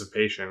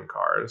anticipation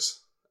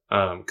cards,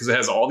 because it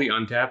has all the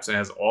untaps and it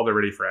has all the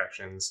ready for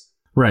actions,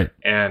 right?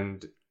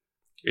 And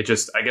it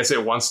just, I guess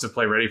it wants to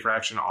play ready for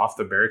action off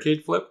the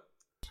Barricade flip.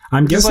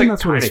 I'm guessing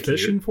that's what it's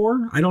fishing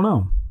for. I don't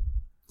know,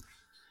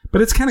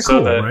 but it's kind of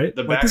cool, right?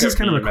 The backup this is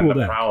kind of a cool and the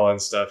deck. Prowl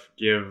and stuff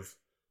give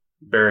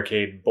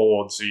Barricade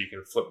Bold, so you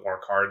can flip more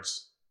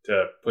cards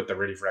to put the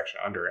ready for action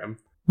under him.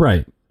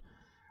 Right.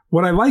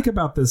 What I like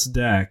about this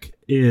deck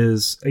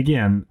is,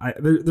 again,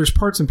 there's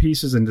parts and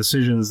pieces and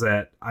decisions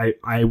that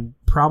I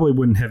probably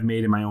wouldn't have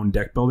made in my own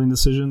deck building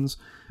decisions,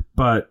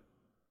 but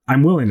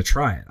I'm willing to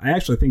try it. I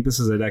actually think this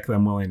is a deck that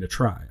I'm willing to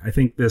try. I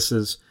think this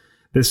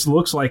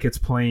looks like it's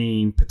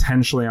playing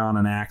potentially on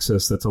an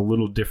axis that's a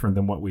little different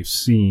than what we've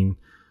seen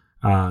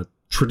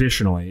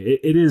traditionally.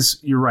 It is,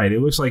 you're right, it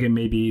looks like it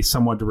may be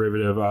somewhat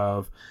derivative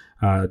of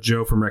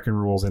Joe from Wreckin'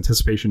 Rules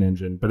Anticipation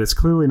Engine, but it's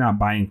clearly not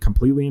buying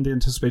completely into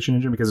Anticipation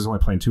Engine because it's only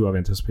playing 2 of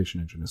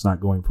Anticipation Engine. It's not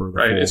going for the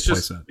full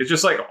playset. It's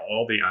just like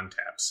all the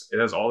untaps. It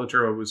has all the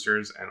turbo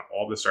boosters and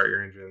all the start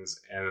your engines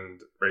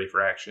and ready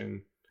for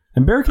action.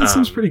 And Barricade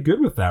seems pretty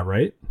good with that,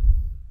 right?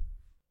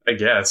 I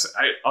guess.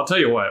 I'll tell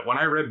you what, when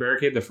I read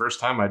Barricade the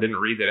first time, I didn't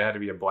read that it had to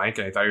be a blank,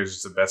 and I thought it was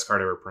just the best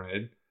card ever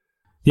printed.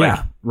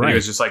 Yeah, right. It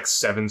was just like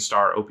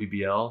 7-star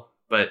OPBL,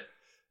 but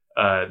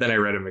then I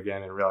read him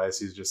again and realized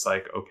he's just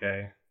like,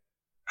 okay.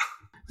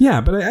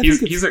 Yeah, but I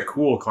think he's a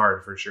cool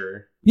card for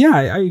sure. Yeah,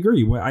 I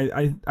agree.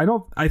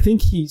 I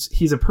think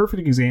he's a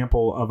perfect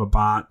example of a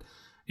bot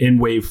in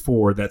Wave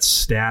 4 that's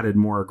statted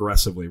more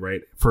aggressively,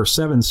 right? For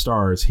 7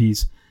 stars,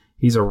 he's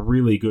a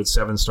really good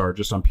 7-star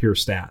just on pure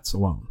stats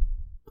alone.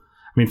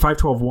 I mean,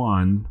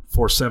 5-12-1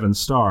 for 7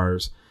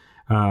 stars.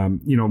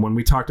 When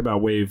we talked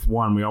about Wave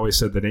 1, we always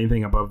said that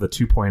anything above the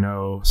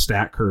 2.0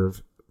 stat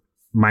curve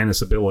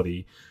minus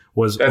ability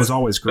was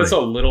always great. That's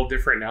a little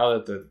different now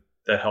that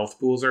the health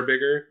pools are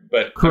bigger,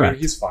 but correct. I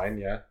mean, he's fine,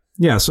 yeah.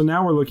 Yeah, so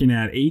now we're looking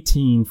at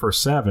 18 for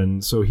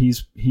 7, so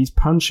he's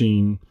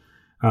punching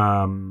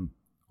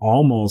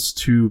almost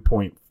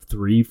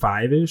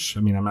 2.35-ish.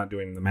 I mean, I'm not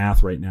doing the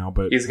math right now,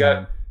 but he's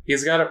got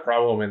a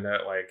problem in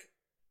that, like,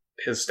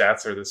 his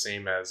stats are the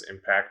same as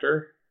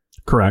Impactor.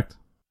 Correct.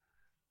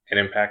 And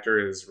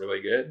Impactor is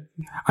really good.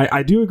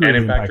 I do agree. And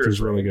Impactor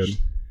is really good.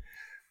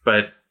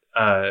 But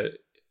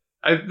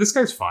this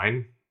guy's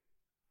fine.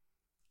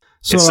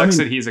 So, it sucks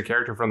that he's a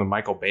character from the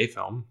Michael Bay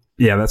film.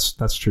 Yeah,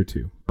 that's true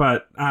too.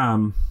 But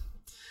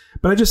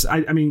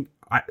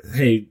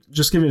hey,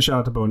 just giving a shout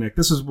out to Bo Nick.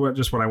 This is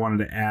what I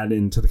wanted to add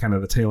into the kind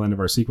of the tail end of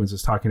our sequence,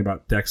 is talking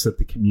about decks that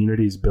the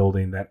community is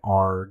building that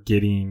are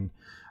getting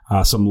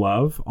some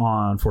love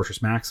on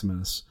Fortress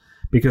Maximus,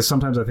 because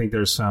sometimes I think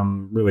there's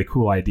some really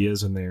cool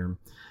ideas in there.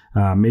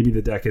 Maybe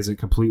the deck isn't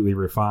completely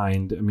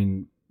refined. I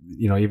mean,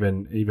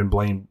 even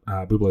Blaine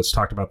Bublitz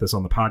talked about this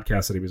on the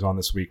podcast that he was on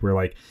this week, where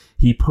like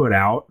he put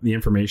out the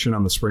information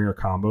on the Springer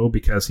combo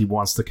because he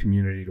wants the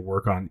community to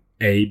work on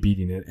A,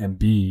 beating it, and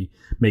B,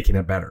 making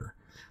it better.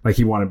 Like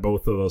he wanted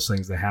both of those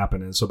things to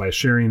happen. And so by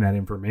sharing that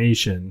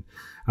information,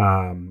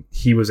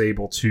 he was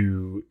able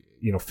to,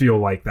 feel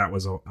like that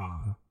was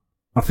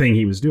a thing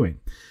he was doing.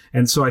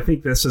 And so I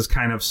think this is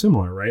kind of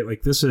similar, right?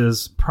 Like this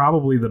is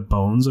probably the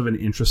bones of an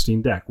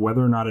interesting deck.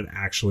 Whether or not it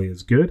actually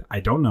is good, I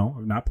don't know.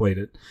 I've not played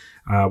it.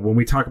 When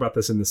we talk about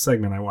this in this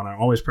segment, I want to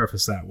always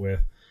preface that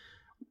with,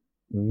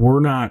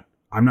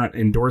 I'm not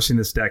endorsing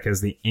this deck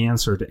as the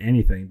answer to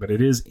anything, but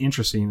it is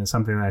interesting and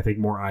something that I think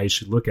more eyes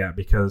should look at,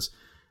 because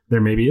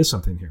there maybe is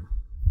something here.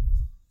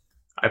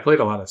 I played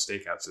a lot of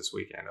stakeouts this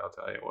weekend, I'll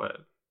tell you what.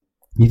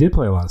 You did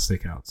play a lot of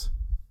stakeouts.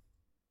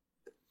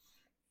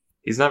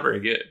 He's not very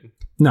good.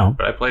 No.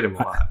 But I played him a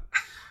lot.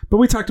 But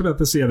we talked about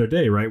this the other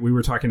day, right? We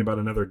were talking about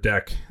another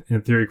deck,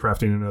 in theory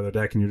crafting another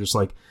deck, and you're just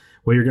like,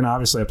 well, you're going to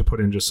obviously have to put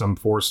in just some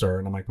 4-star.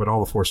 And I'm like, but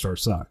all the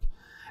 4-stars suck.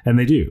 And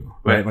they do,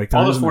 right? Like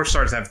all those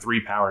 4-stars have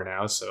 3 power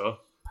now, so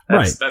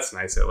that's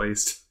nice at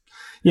least.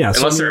 Yeah.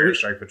 Unless they're Air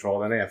Strike Patrol,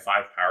 then they have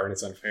 5 power and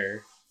it's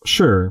unfair.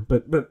 Sure,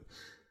 but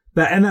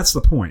that's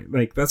the point.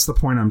 Like that's the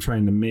point I'm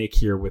trying to make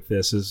here with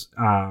this is,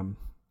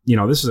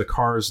 this is a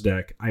cars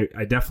deck.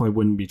 I definitely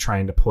wouldn't be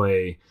trying to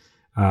play,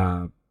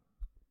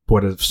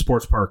 what a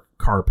sports park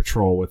car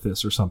patrol with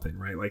this or something,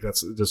 right? Like it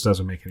just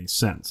doesn't make any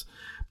sense.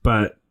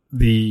 But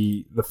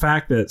the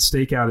fact that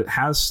Stakeout, it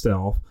has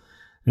stealth,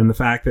 and the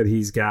fact that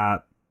he's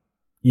got,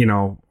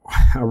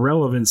 a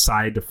relevant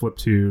side to flip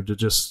to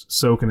just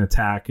soak an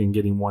attack and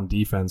getting 1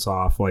 defense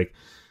off, like,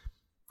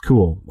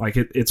 cool. Like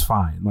it's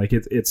fine. Like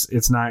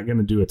it's not going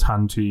to do a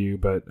ton to you,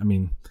 but I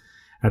mean,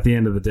 at the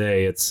end of the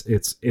day, it's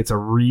a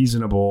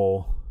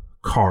reasonable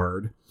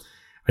card.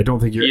 I don't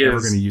think you're ever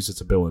going to use its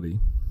ability.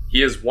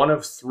 He is one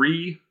of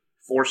 3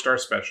 4-star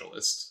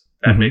specialists.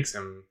 That makes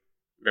him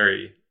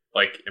very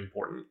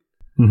important.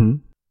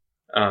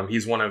 Mm-hmm.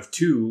 He's one of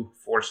 2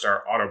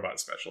 4-star Autobot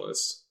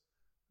specialists,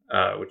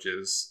 which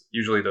is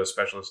usually those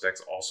specialist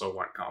decks also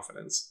want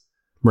confidence,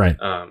 right?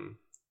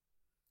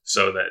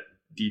 So that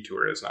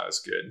Detour is not as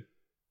good,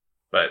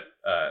 but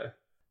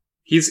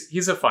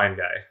he's a fine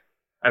guy.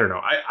 I don't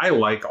know. I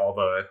like all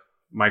the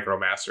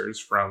Micromasters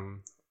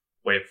from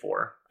Wave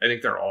 4. I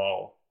think they're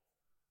all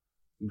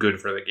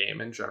good for the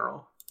game in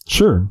general.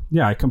 Sure.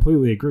 Yeah, I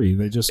completely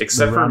agree.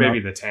 Except for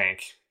maybe the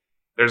tank.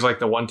 There's like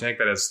the one tank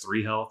that has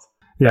 3 health.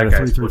 Yeah, the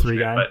 3/3/3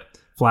 guy. But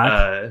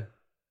Flat.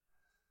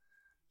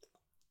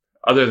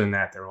 Other than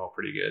that, they're all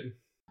pretty good.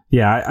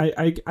 Yeah,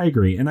 I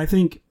agree. And I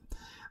think,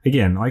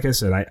 again, like I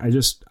said,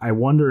 I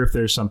wonder if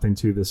there's something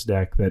to this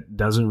deck that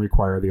doesn't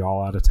require the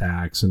all-out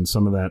attacks and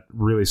some of that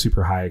really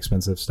super high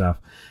expensive stuff.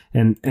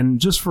 And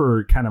just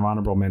for kind of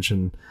honorable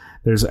mention,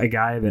 there's a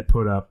guy that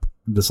put up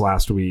this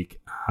last week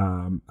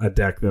a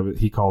deck that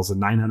he calls a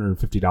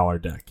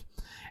 $950 deck.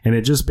 And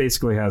it just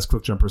basically has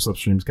Click Jumper,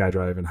 Slipstream,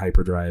 Skydrive, and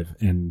Hyperdrive.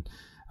 And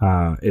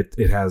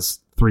it has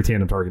 3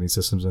 tandem targeting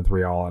systems and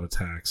 3 all-out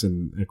attacks.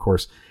 And, of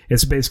course,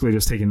 it's basically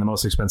just taking the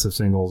most expensive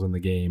singles in the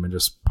game and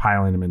just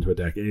piling them into a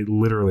deck. It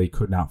literally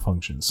could not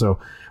function. So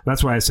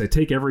that's why I say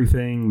take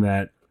everything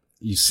that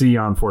you see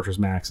on Fortress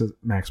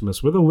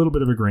Maximus with a little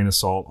bit of a grain of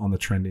salt on the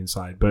trending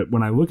side. But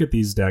when I look at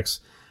these decks,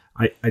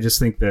 I just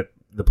think that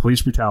the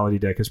Police Brutality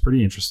deck is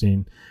pretty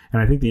interesting.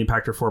 And I think the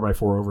Impactor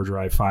 4x4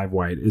 Overdrive 5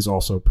 white is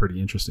also pretty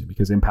interesting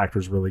because Impactor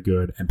is really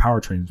good and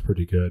Powertrain is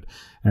pretty good.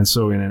 And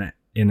so in an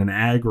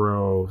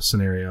aggro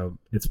scenario,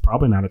 it's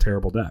probably not a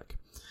terrible deck.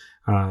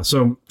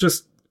 So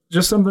just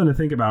something to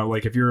think about.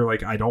 Like if you're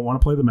like, I don't want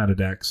to play the meta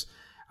decks,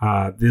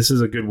 this is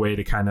a good way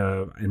to kind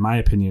of, in my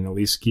opinion, at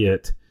least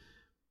get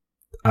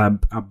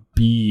a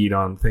bead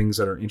on things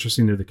that are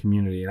interesting to the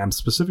community. And I'm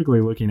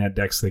specifically looking at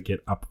decks that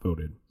get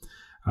upvoted.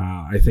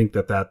 I think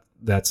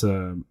that's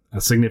a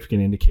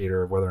significant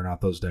indicator of whether or not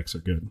those decks are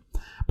good.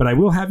 But I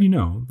will have you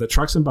know that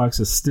Trucks and Bucks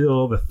is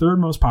still the 3rd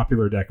most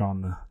popular deck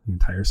on the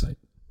entire site.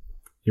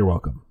 You're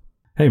welcome.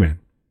 Hey, man,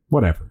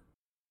 whatever.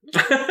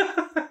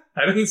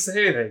 I didn't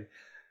say anything.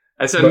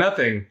 I said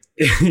nothing.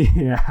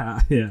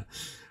 Yeah.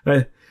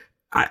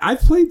 I've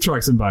played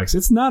Trucks and Bucks.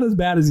 It's not as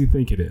bad as you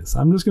think it is.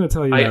 I'm just going to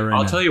tell you that right now.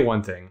 I'll tell you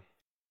one thing.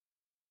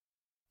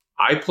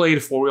 I played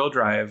 4-wheel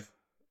drive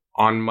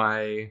on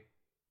my...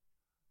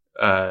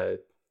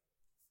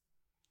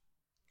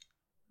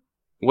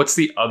 what's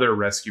the other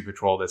rescue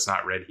patrol that's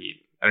not Red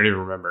Heat? I don't even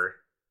remember.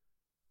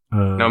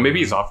 No, maybe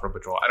he's off-road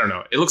patrol. I don't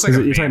know. It looks like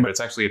a van, but it's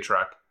actually a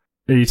truck.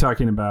 Are you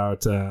talking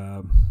about...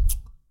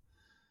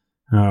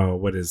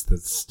 what is the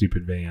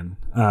stupid van?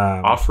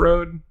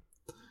 Off-road?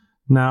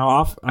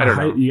 No, I don't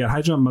know. You got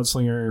high jump,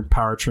 mudslinger,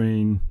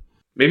 powertrain.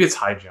 Maybe it's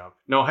high jump.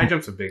 No, high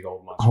jump's a big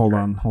old monster. Hold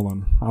on.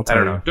 I'll tell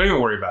you. I don't know. Don't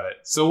even worry about it.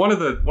 So one of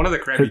the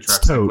crappy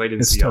trucks I played in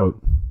CO.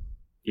 Tote.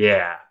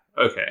 Yeah.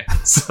 Okay.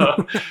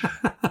 So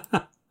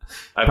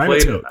I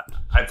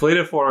played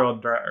a four-wheel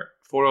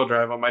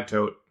drive on my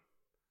tote,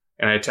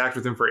 and I attacked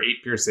with him for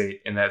 8 Pierce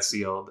 8 in that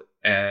sealed,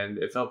 and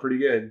it felt pretty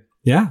good.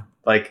 Yeah.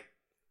 Like,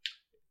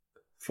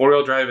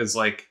 four-wheel drive is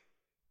like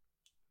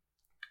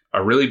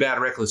a really bad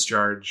reckless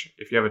charge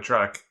if you have a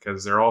truck,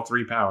 because they're all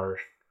 3 power.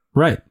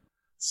 Right.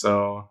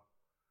 So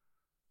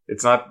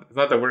it's not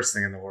the worst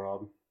thing in the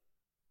world.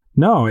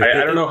 No.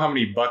 I don't know how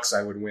many bucks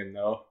I would win,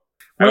 though.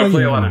 I would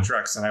play a lot of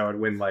trucks, and I would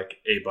win like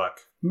 $1.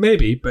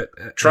 Maybe, but...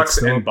 trucks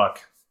and buck.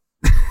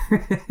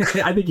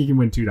 I think you can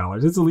win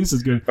 $2. It's at least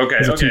as good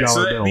as a $2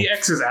 so bill. The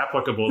X is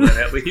applicable then,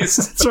 at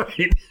least. That's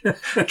right.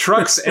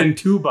 Trucks and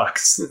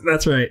 $2.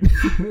 That's right.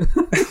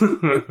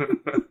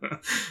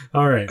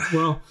 All right.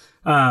 Well,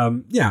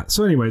 yeah.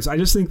 So anyways, I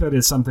just think that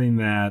it's something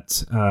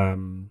that,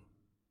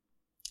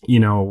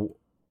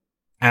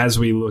 as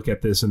we look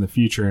at this in the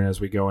future and as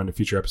we go into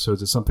future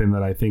episodes, it's something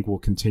that I think we'll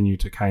continue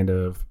to kind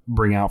of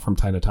bring out from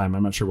time to time.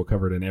 I'm not sure we'll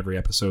cover it in every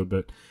episode,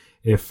 but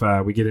if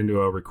we get into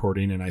a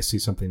recording and I see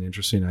something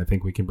interesting, I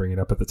think we can bring it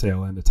up at the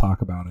tail end to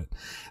talk about it.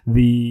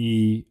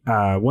 The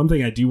one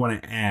thing I do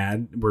want to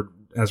add,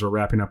 as we're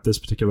wrapping up this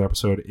particular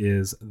episode,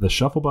 is the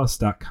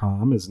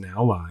shufflebus.com is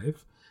now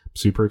live. I'm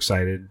super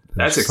excited.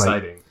 That's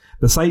exciting.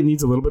 The site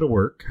needs a little bit of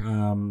work.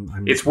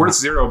 It's worth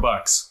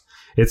 $0.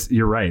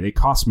 You're right. It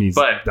cost me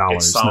but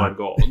dollars. It's solid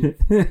gold.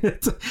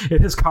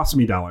 It has cost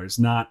me dollars,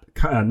 not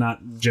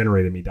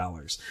generated me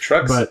dollars.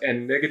 Trucks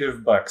and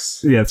negative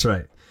bucks. Yeah, that's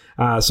right.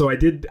 So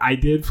I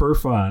did for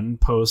fun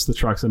post the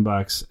trucks and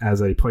bucks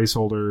as a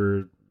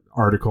placeholder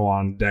article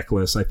on deck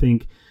lists. I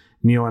think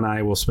Neil and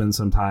I will spend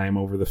some time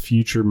over the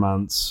future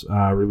months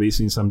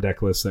releasing some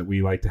deck lists that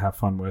we like to have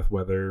fun with,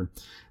 whether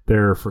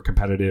they're for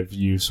competitive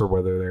use or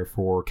whether they're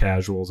for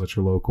casuals at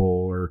your local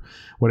or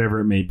whatever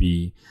it may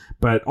be.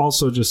 But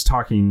also just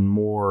talking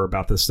more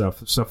about this stuff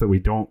that we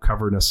don't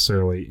cover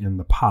necessarily in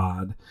the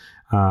pod.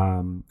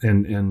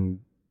 And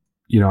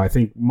I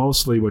think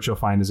mostly what you'll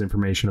find is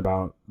information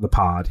about the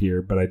pod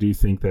here, but I do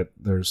think that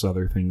there's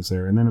other things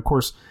there. And then, of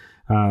course,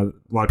 a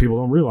lot of people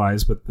don't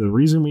realize, but the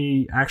reason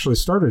we actually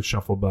started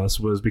Shuffle Bus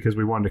was because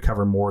we wanted to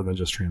cover more than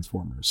just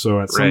Transformers.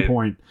 So at some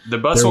point... The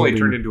bus only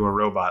turned into a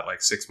robot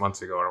like 6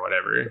 months ago or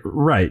whatever.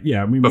 Right,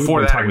 yeah.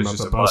 Before that, it was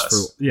just a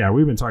bus.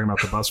 We've been talking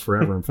about the bus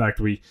forever. In fact,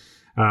 we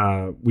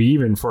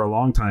even for a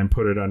long time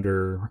put it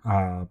under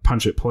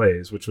Punch It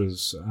Plays, which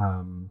was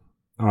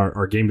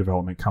our game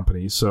development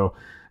company. So...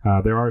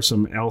 there are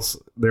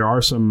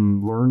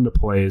some learn to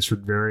plays for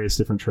various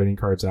different trading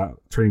card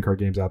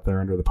games out there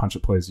under the Punch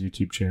It Plays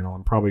YouTube channel.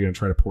 I'm probably going to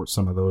try to port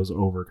some of those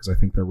over because I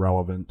think they're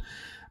relevant.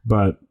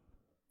 But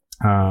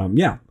I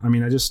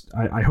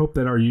hope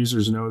that our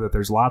users know that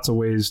there's lots of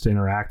ways to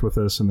interact with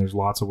us and there's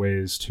lots of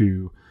ways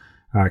to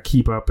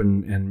keep up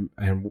and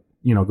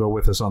go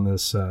with us on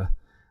this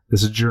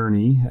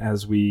journey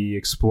as we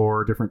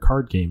explore different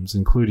card games,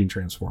 including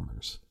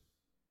Transformers.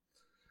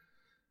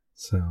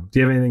 So, do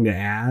you have anything to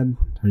add?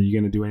 Are you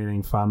going to do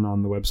anything fun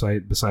on the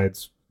website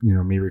besides,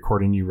 me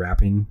recording you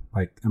rapping?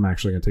 Like, I'm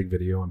actually going to take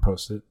video and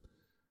post it.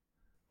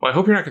 Well, I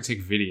hope you're not going to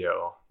take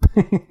video.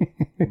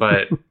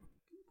 But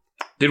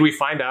did we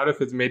find out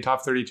if it's made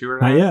top 32 or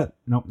not? Not yet.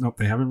 Nope.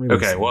 They haven't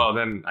released it. Okay, well,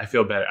 then I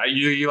feel better.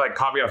 You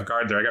caught me off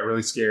guard there. I got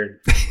really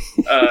scared.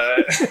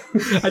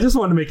 I just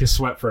wanted to make you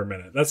sweat for a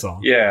minute. That's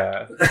all.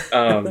 Yeah.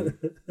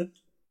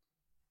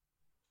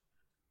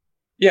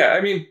 Yeah,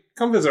 I mean,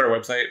 come visit our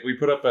website. We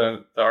put up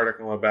the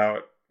article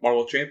about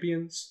Marvel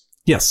Champions.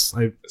 Yes,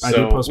 I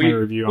did post my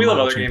review on we love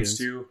Marvel other Champions. games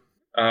too.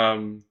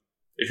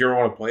 If you ever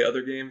want to play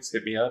other games,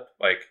 hit me up.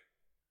 Like,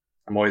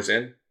 I'm always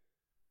in.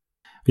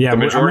 Yeah, the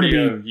majority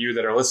of you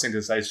that are listening to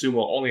this, I assume,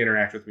 will only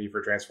interact with me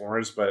for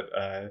Transformers, but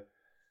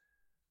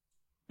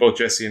both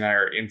Jesse and I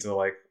are into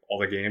like all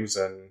the games,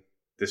 and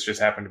this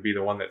just happened to be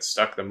the one that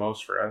stuck the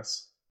most for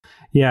us.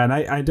 Yeah, and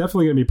I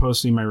definitely going to be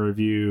posting my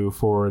review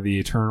for the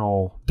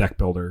Eternal deck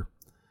builder.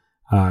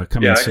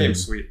 Coming that soon.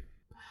 game's sweet.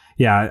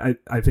 Yeah,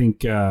 I think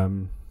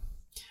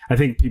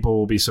people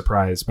will be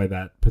surprised by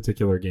that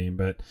particular game,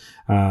 but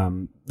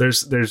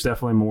there's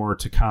definitely more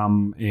to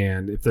come.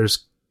 And if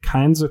there's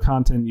kinds of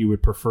content you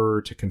would prefer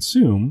to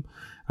consume,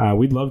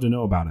 we'd love to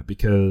know about it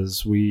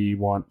because we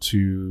want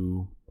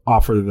to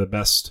offer the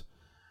best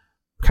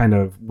kind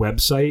of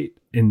website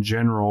in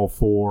general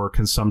for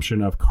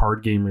consumption of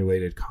card game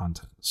related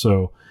content.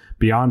 So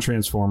beyond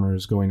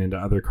Transformers, going into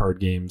other card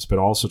games, but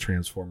also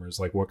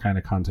Transformers, like what kind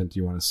of content do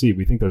you want to see?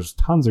 We think there's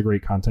tons of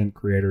great content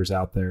creators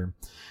out there.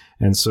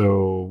 And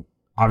so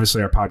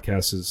obviously our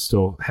podcast is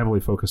still heavily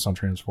focused on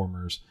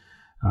Transformers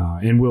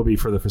and will be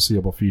for the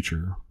foreseeable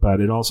future.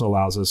 But it also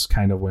allows us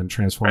kind of when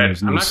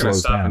Transformers I'm not going to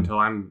stop down. until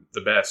I'm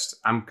the best.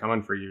 I'm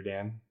coming for you,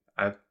 Dan.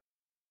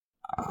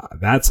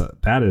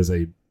 That is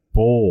a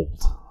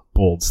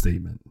bold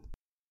statement.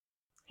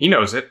 He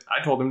knows it.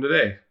 I told him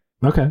today.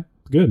 Okay,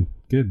 good.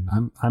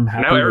 I'm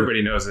happy. Now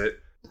everybody knows it.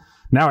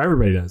 Now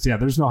everybody does. Yeah,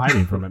 there's no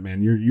hiding from it,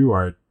 man. You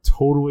are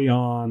totally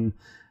on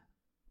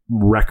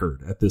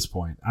record at this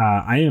point.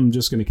 I am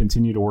just going to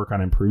continue to work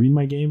on improving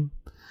my game.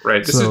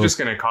 Right. This is just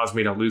going to cause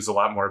me to lose a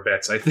lot more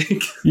bets, I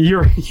think.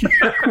 You're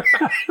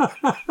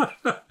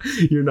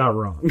not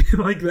wrong.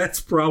 Like, that's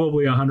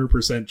probably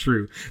 100%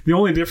 true. The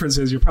only difference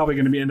is you're probably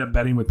going to end up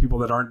betting with people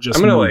that aren't just...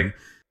 I'm going to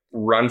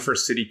run for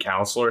city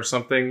council or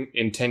something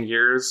in 10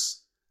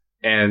 years,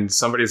 and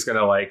somebody's going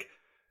to like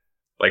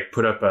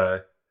put up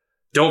a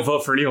 "Don't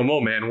vote for Neil Mo,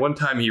 man." One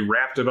time he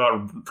rapped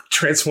about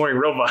transforming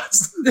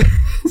robots.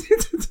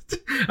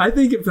 I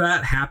think if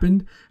that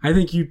happened, I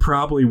think you'd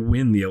probably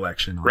win the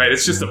election. Right.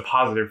 It's just a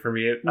positive for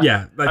me.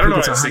 Yeah. I don't know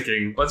what I was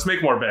thinking. Let's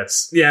make more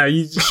bets. Yeah,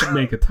 you should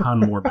make a ton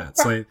more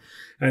bets.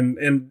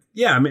 And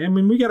yeah, I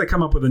mean, we got to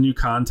come up with a new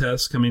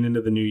contest coming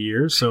into the new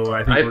year. So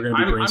I think we're going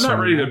to be brainstorming. I'm not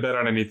ready to bet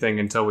on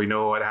anything until we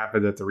know what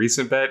happened at the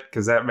recent bet,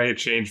 because that may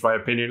change my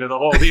opinion of the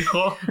whole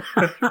deal.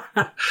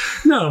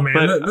 No,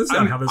 man, that's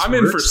not how this works. I'm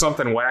in for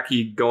something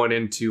wacky going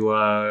into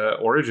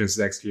Origins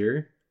next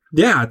year.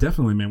 Yeah,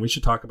 definitely, man. We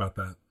should talk about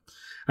that.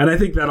 And I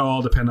think that'll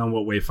all depend on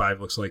what Wave 5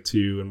 looks like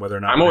too, and whether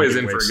or not I'm always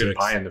in for a good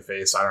pie in the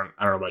face. I don't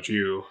know about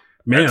you,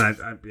 man.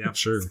 Yeah,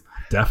 sure,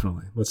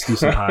 definitely. Let's do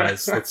some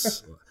pies.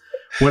 Let's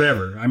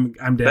whatever. I'm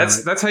down.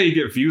 That's how you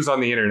get views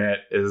on the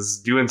internet, is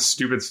doing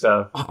stupid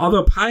stuff.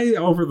 Although pie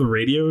over the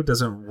radio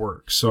doesn't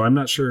work, so I'm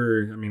not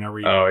sure. I mean, are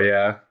we? Oh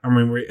yeah. I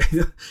mean, we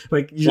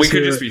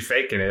could just be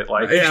faking it,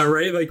 yeah,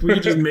 right. Like, we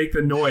could just make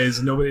the noise,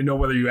 and nobody know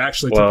whether you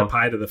actually took a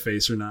pie to the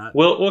face or not.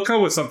 We'll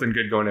come with something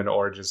good going into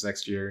Origins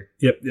next year.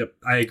 Yep.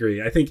 I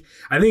agree. I think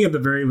at the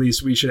very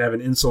least we should have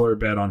an insular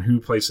bet on who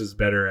places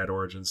better at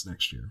Origins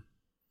next year.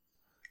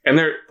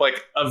 And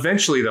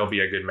eventually there'll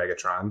be a good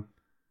Megatron.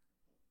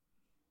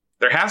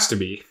 There has to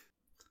be.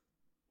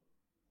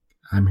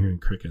 I'm hearing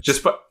crickets.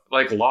 Just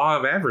law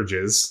of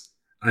averages.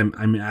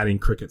 I'm adding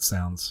cricket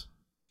sounds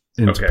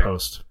into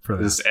post for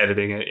that. Just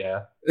editing it,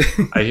 yeah.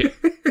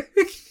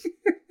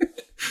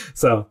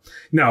 So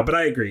no, but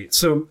I agree.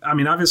 So I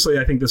mean, obviously,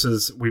 I think this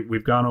is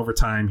we've gone over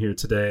time here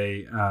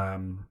today.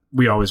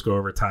 We always go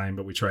over time,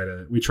 but we try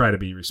to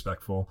be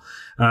respectful.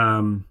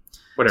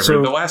 Whatever.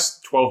 So, the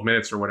last 12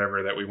 minutes or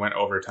whatever that we went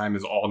over time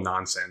is all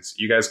nonsense.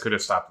 You guys could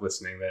have stopped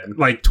listening then.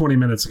 Like 20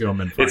 minutes ago,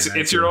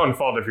 it's your own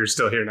fault if you're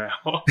still here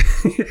now.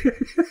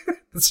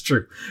 That's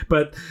true.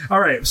 But all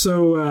right.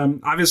 So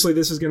obviously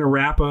this is going to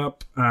wrap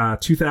up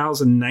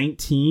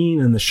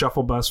 2019 and the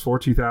Shuffle Bus for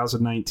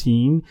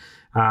 2019.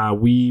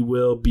 We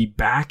will be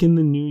back in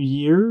the new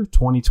year,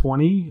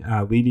 2020,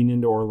 leading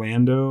into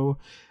Orlando.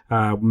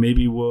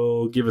 Maybe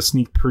we'll give a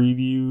sneak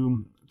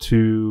preview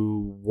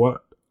to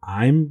what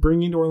I'm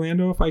bringing to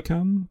Orlando if I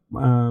come.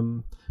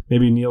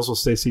 Maybe Niels will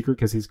stay secret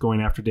because he's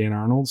going after Dan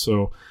Arnold.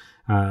 So,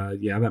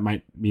 yeah, that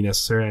might be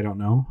necessary. I don't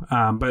know.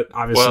 But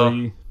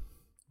obviously,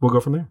 we'll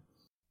go from there.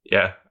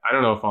 Yeah, I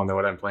don't know if I'll know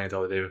what I'm playing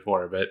until the day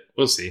before, but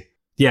we'll see.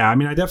 Yeah, I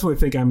mean, I definitely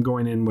think I'm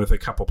going in with a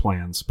couple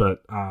plans,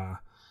 but I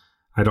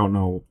don't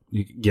know,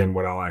 again,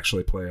 what I'll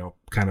actually play. I'll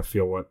kind of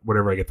feel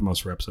whatever I get the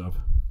most reps of.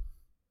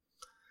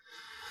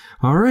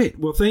 All right.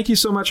 Well, thank you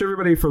so much,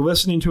 everybody, for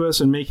listening to us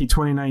and making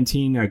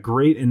 2019 a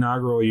great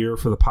inaugural year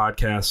for the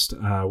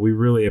podcast. We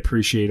really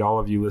appreciate all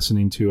of you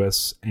listening to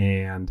us,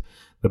 and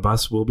the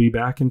bus will be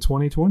back in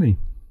 2020.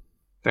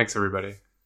 Thanks, everybody.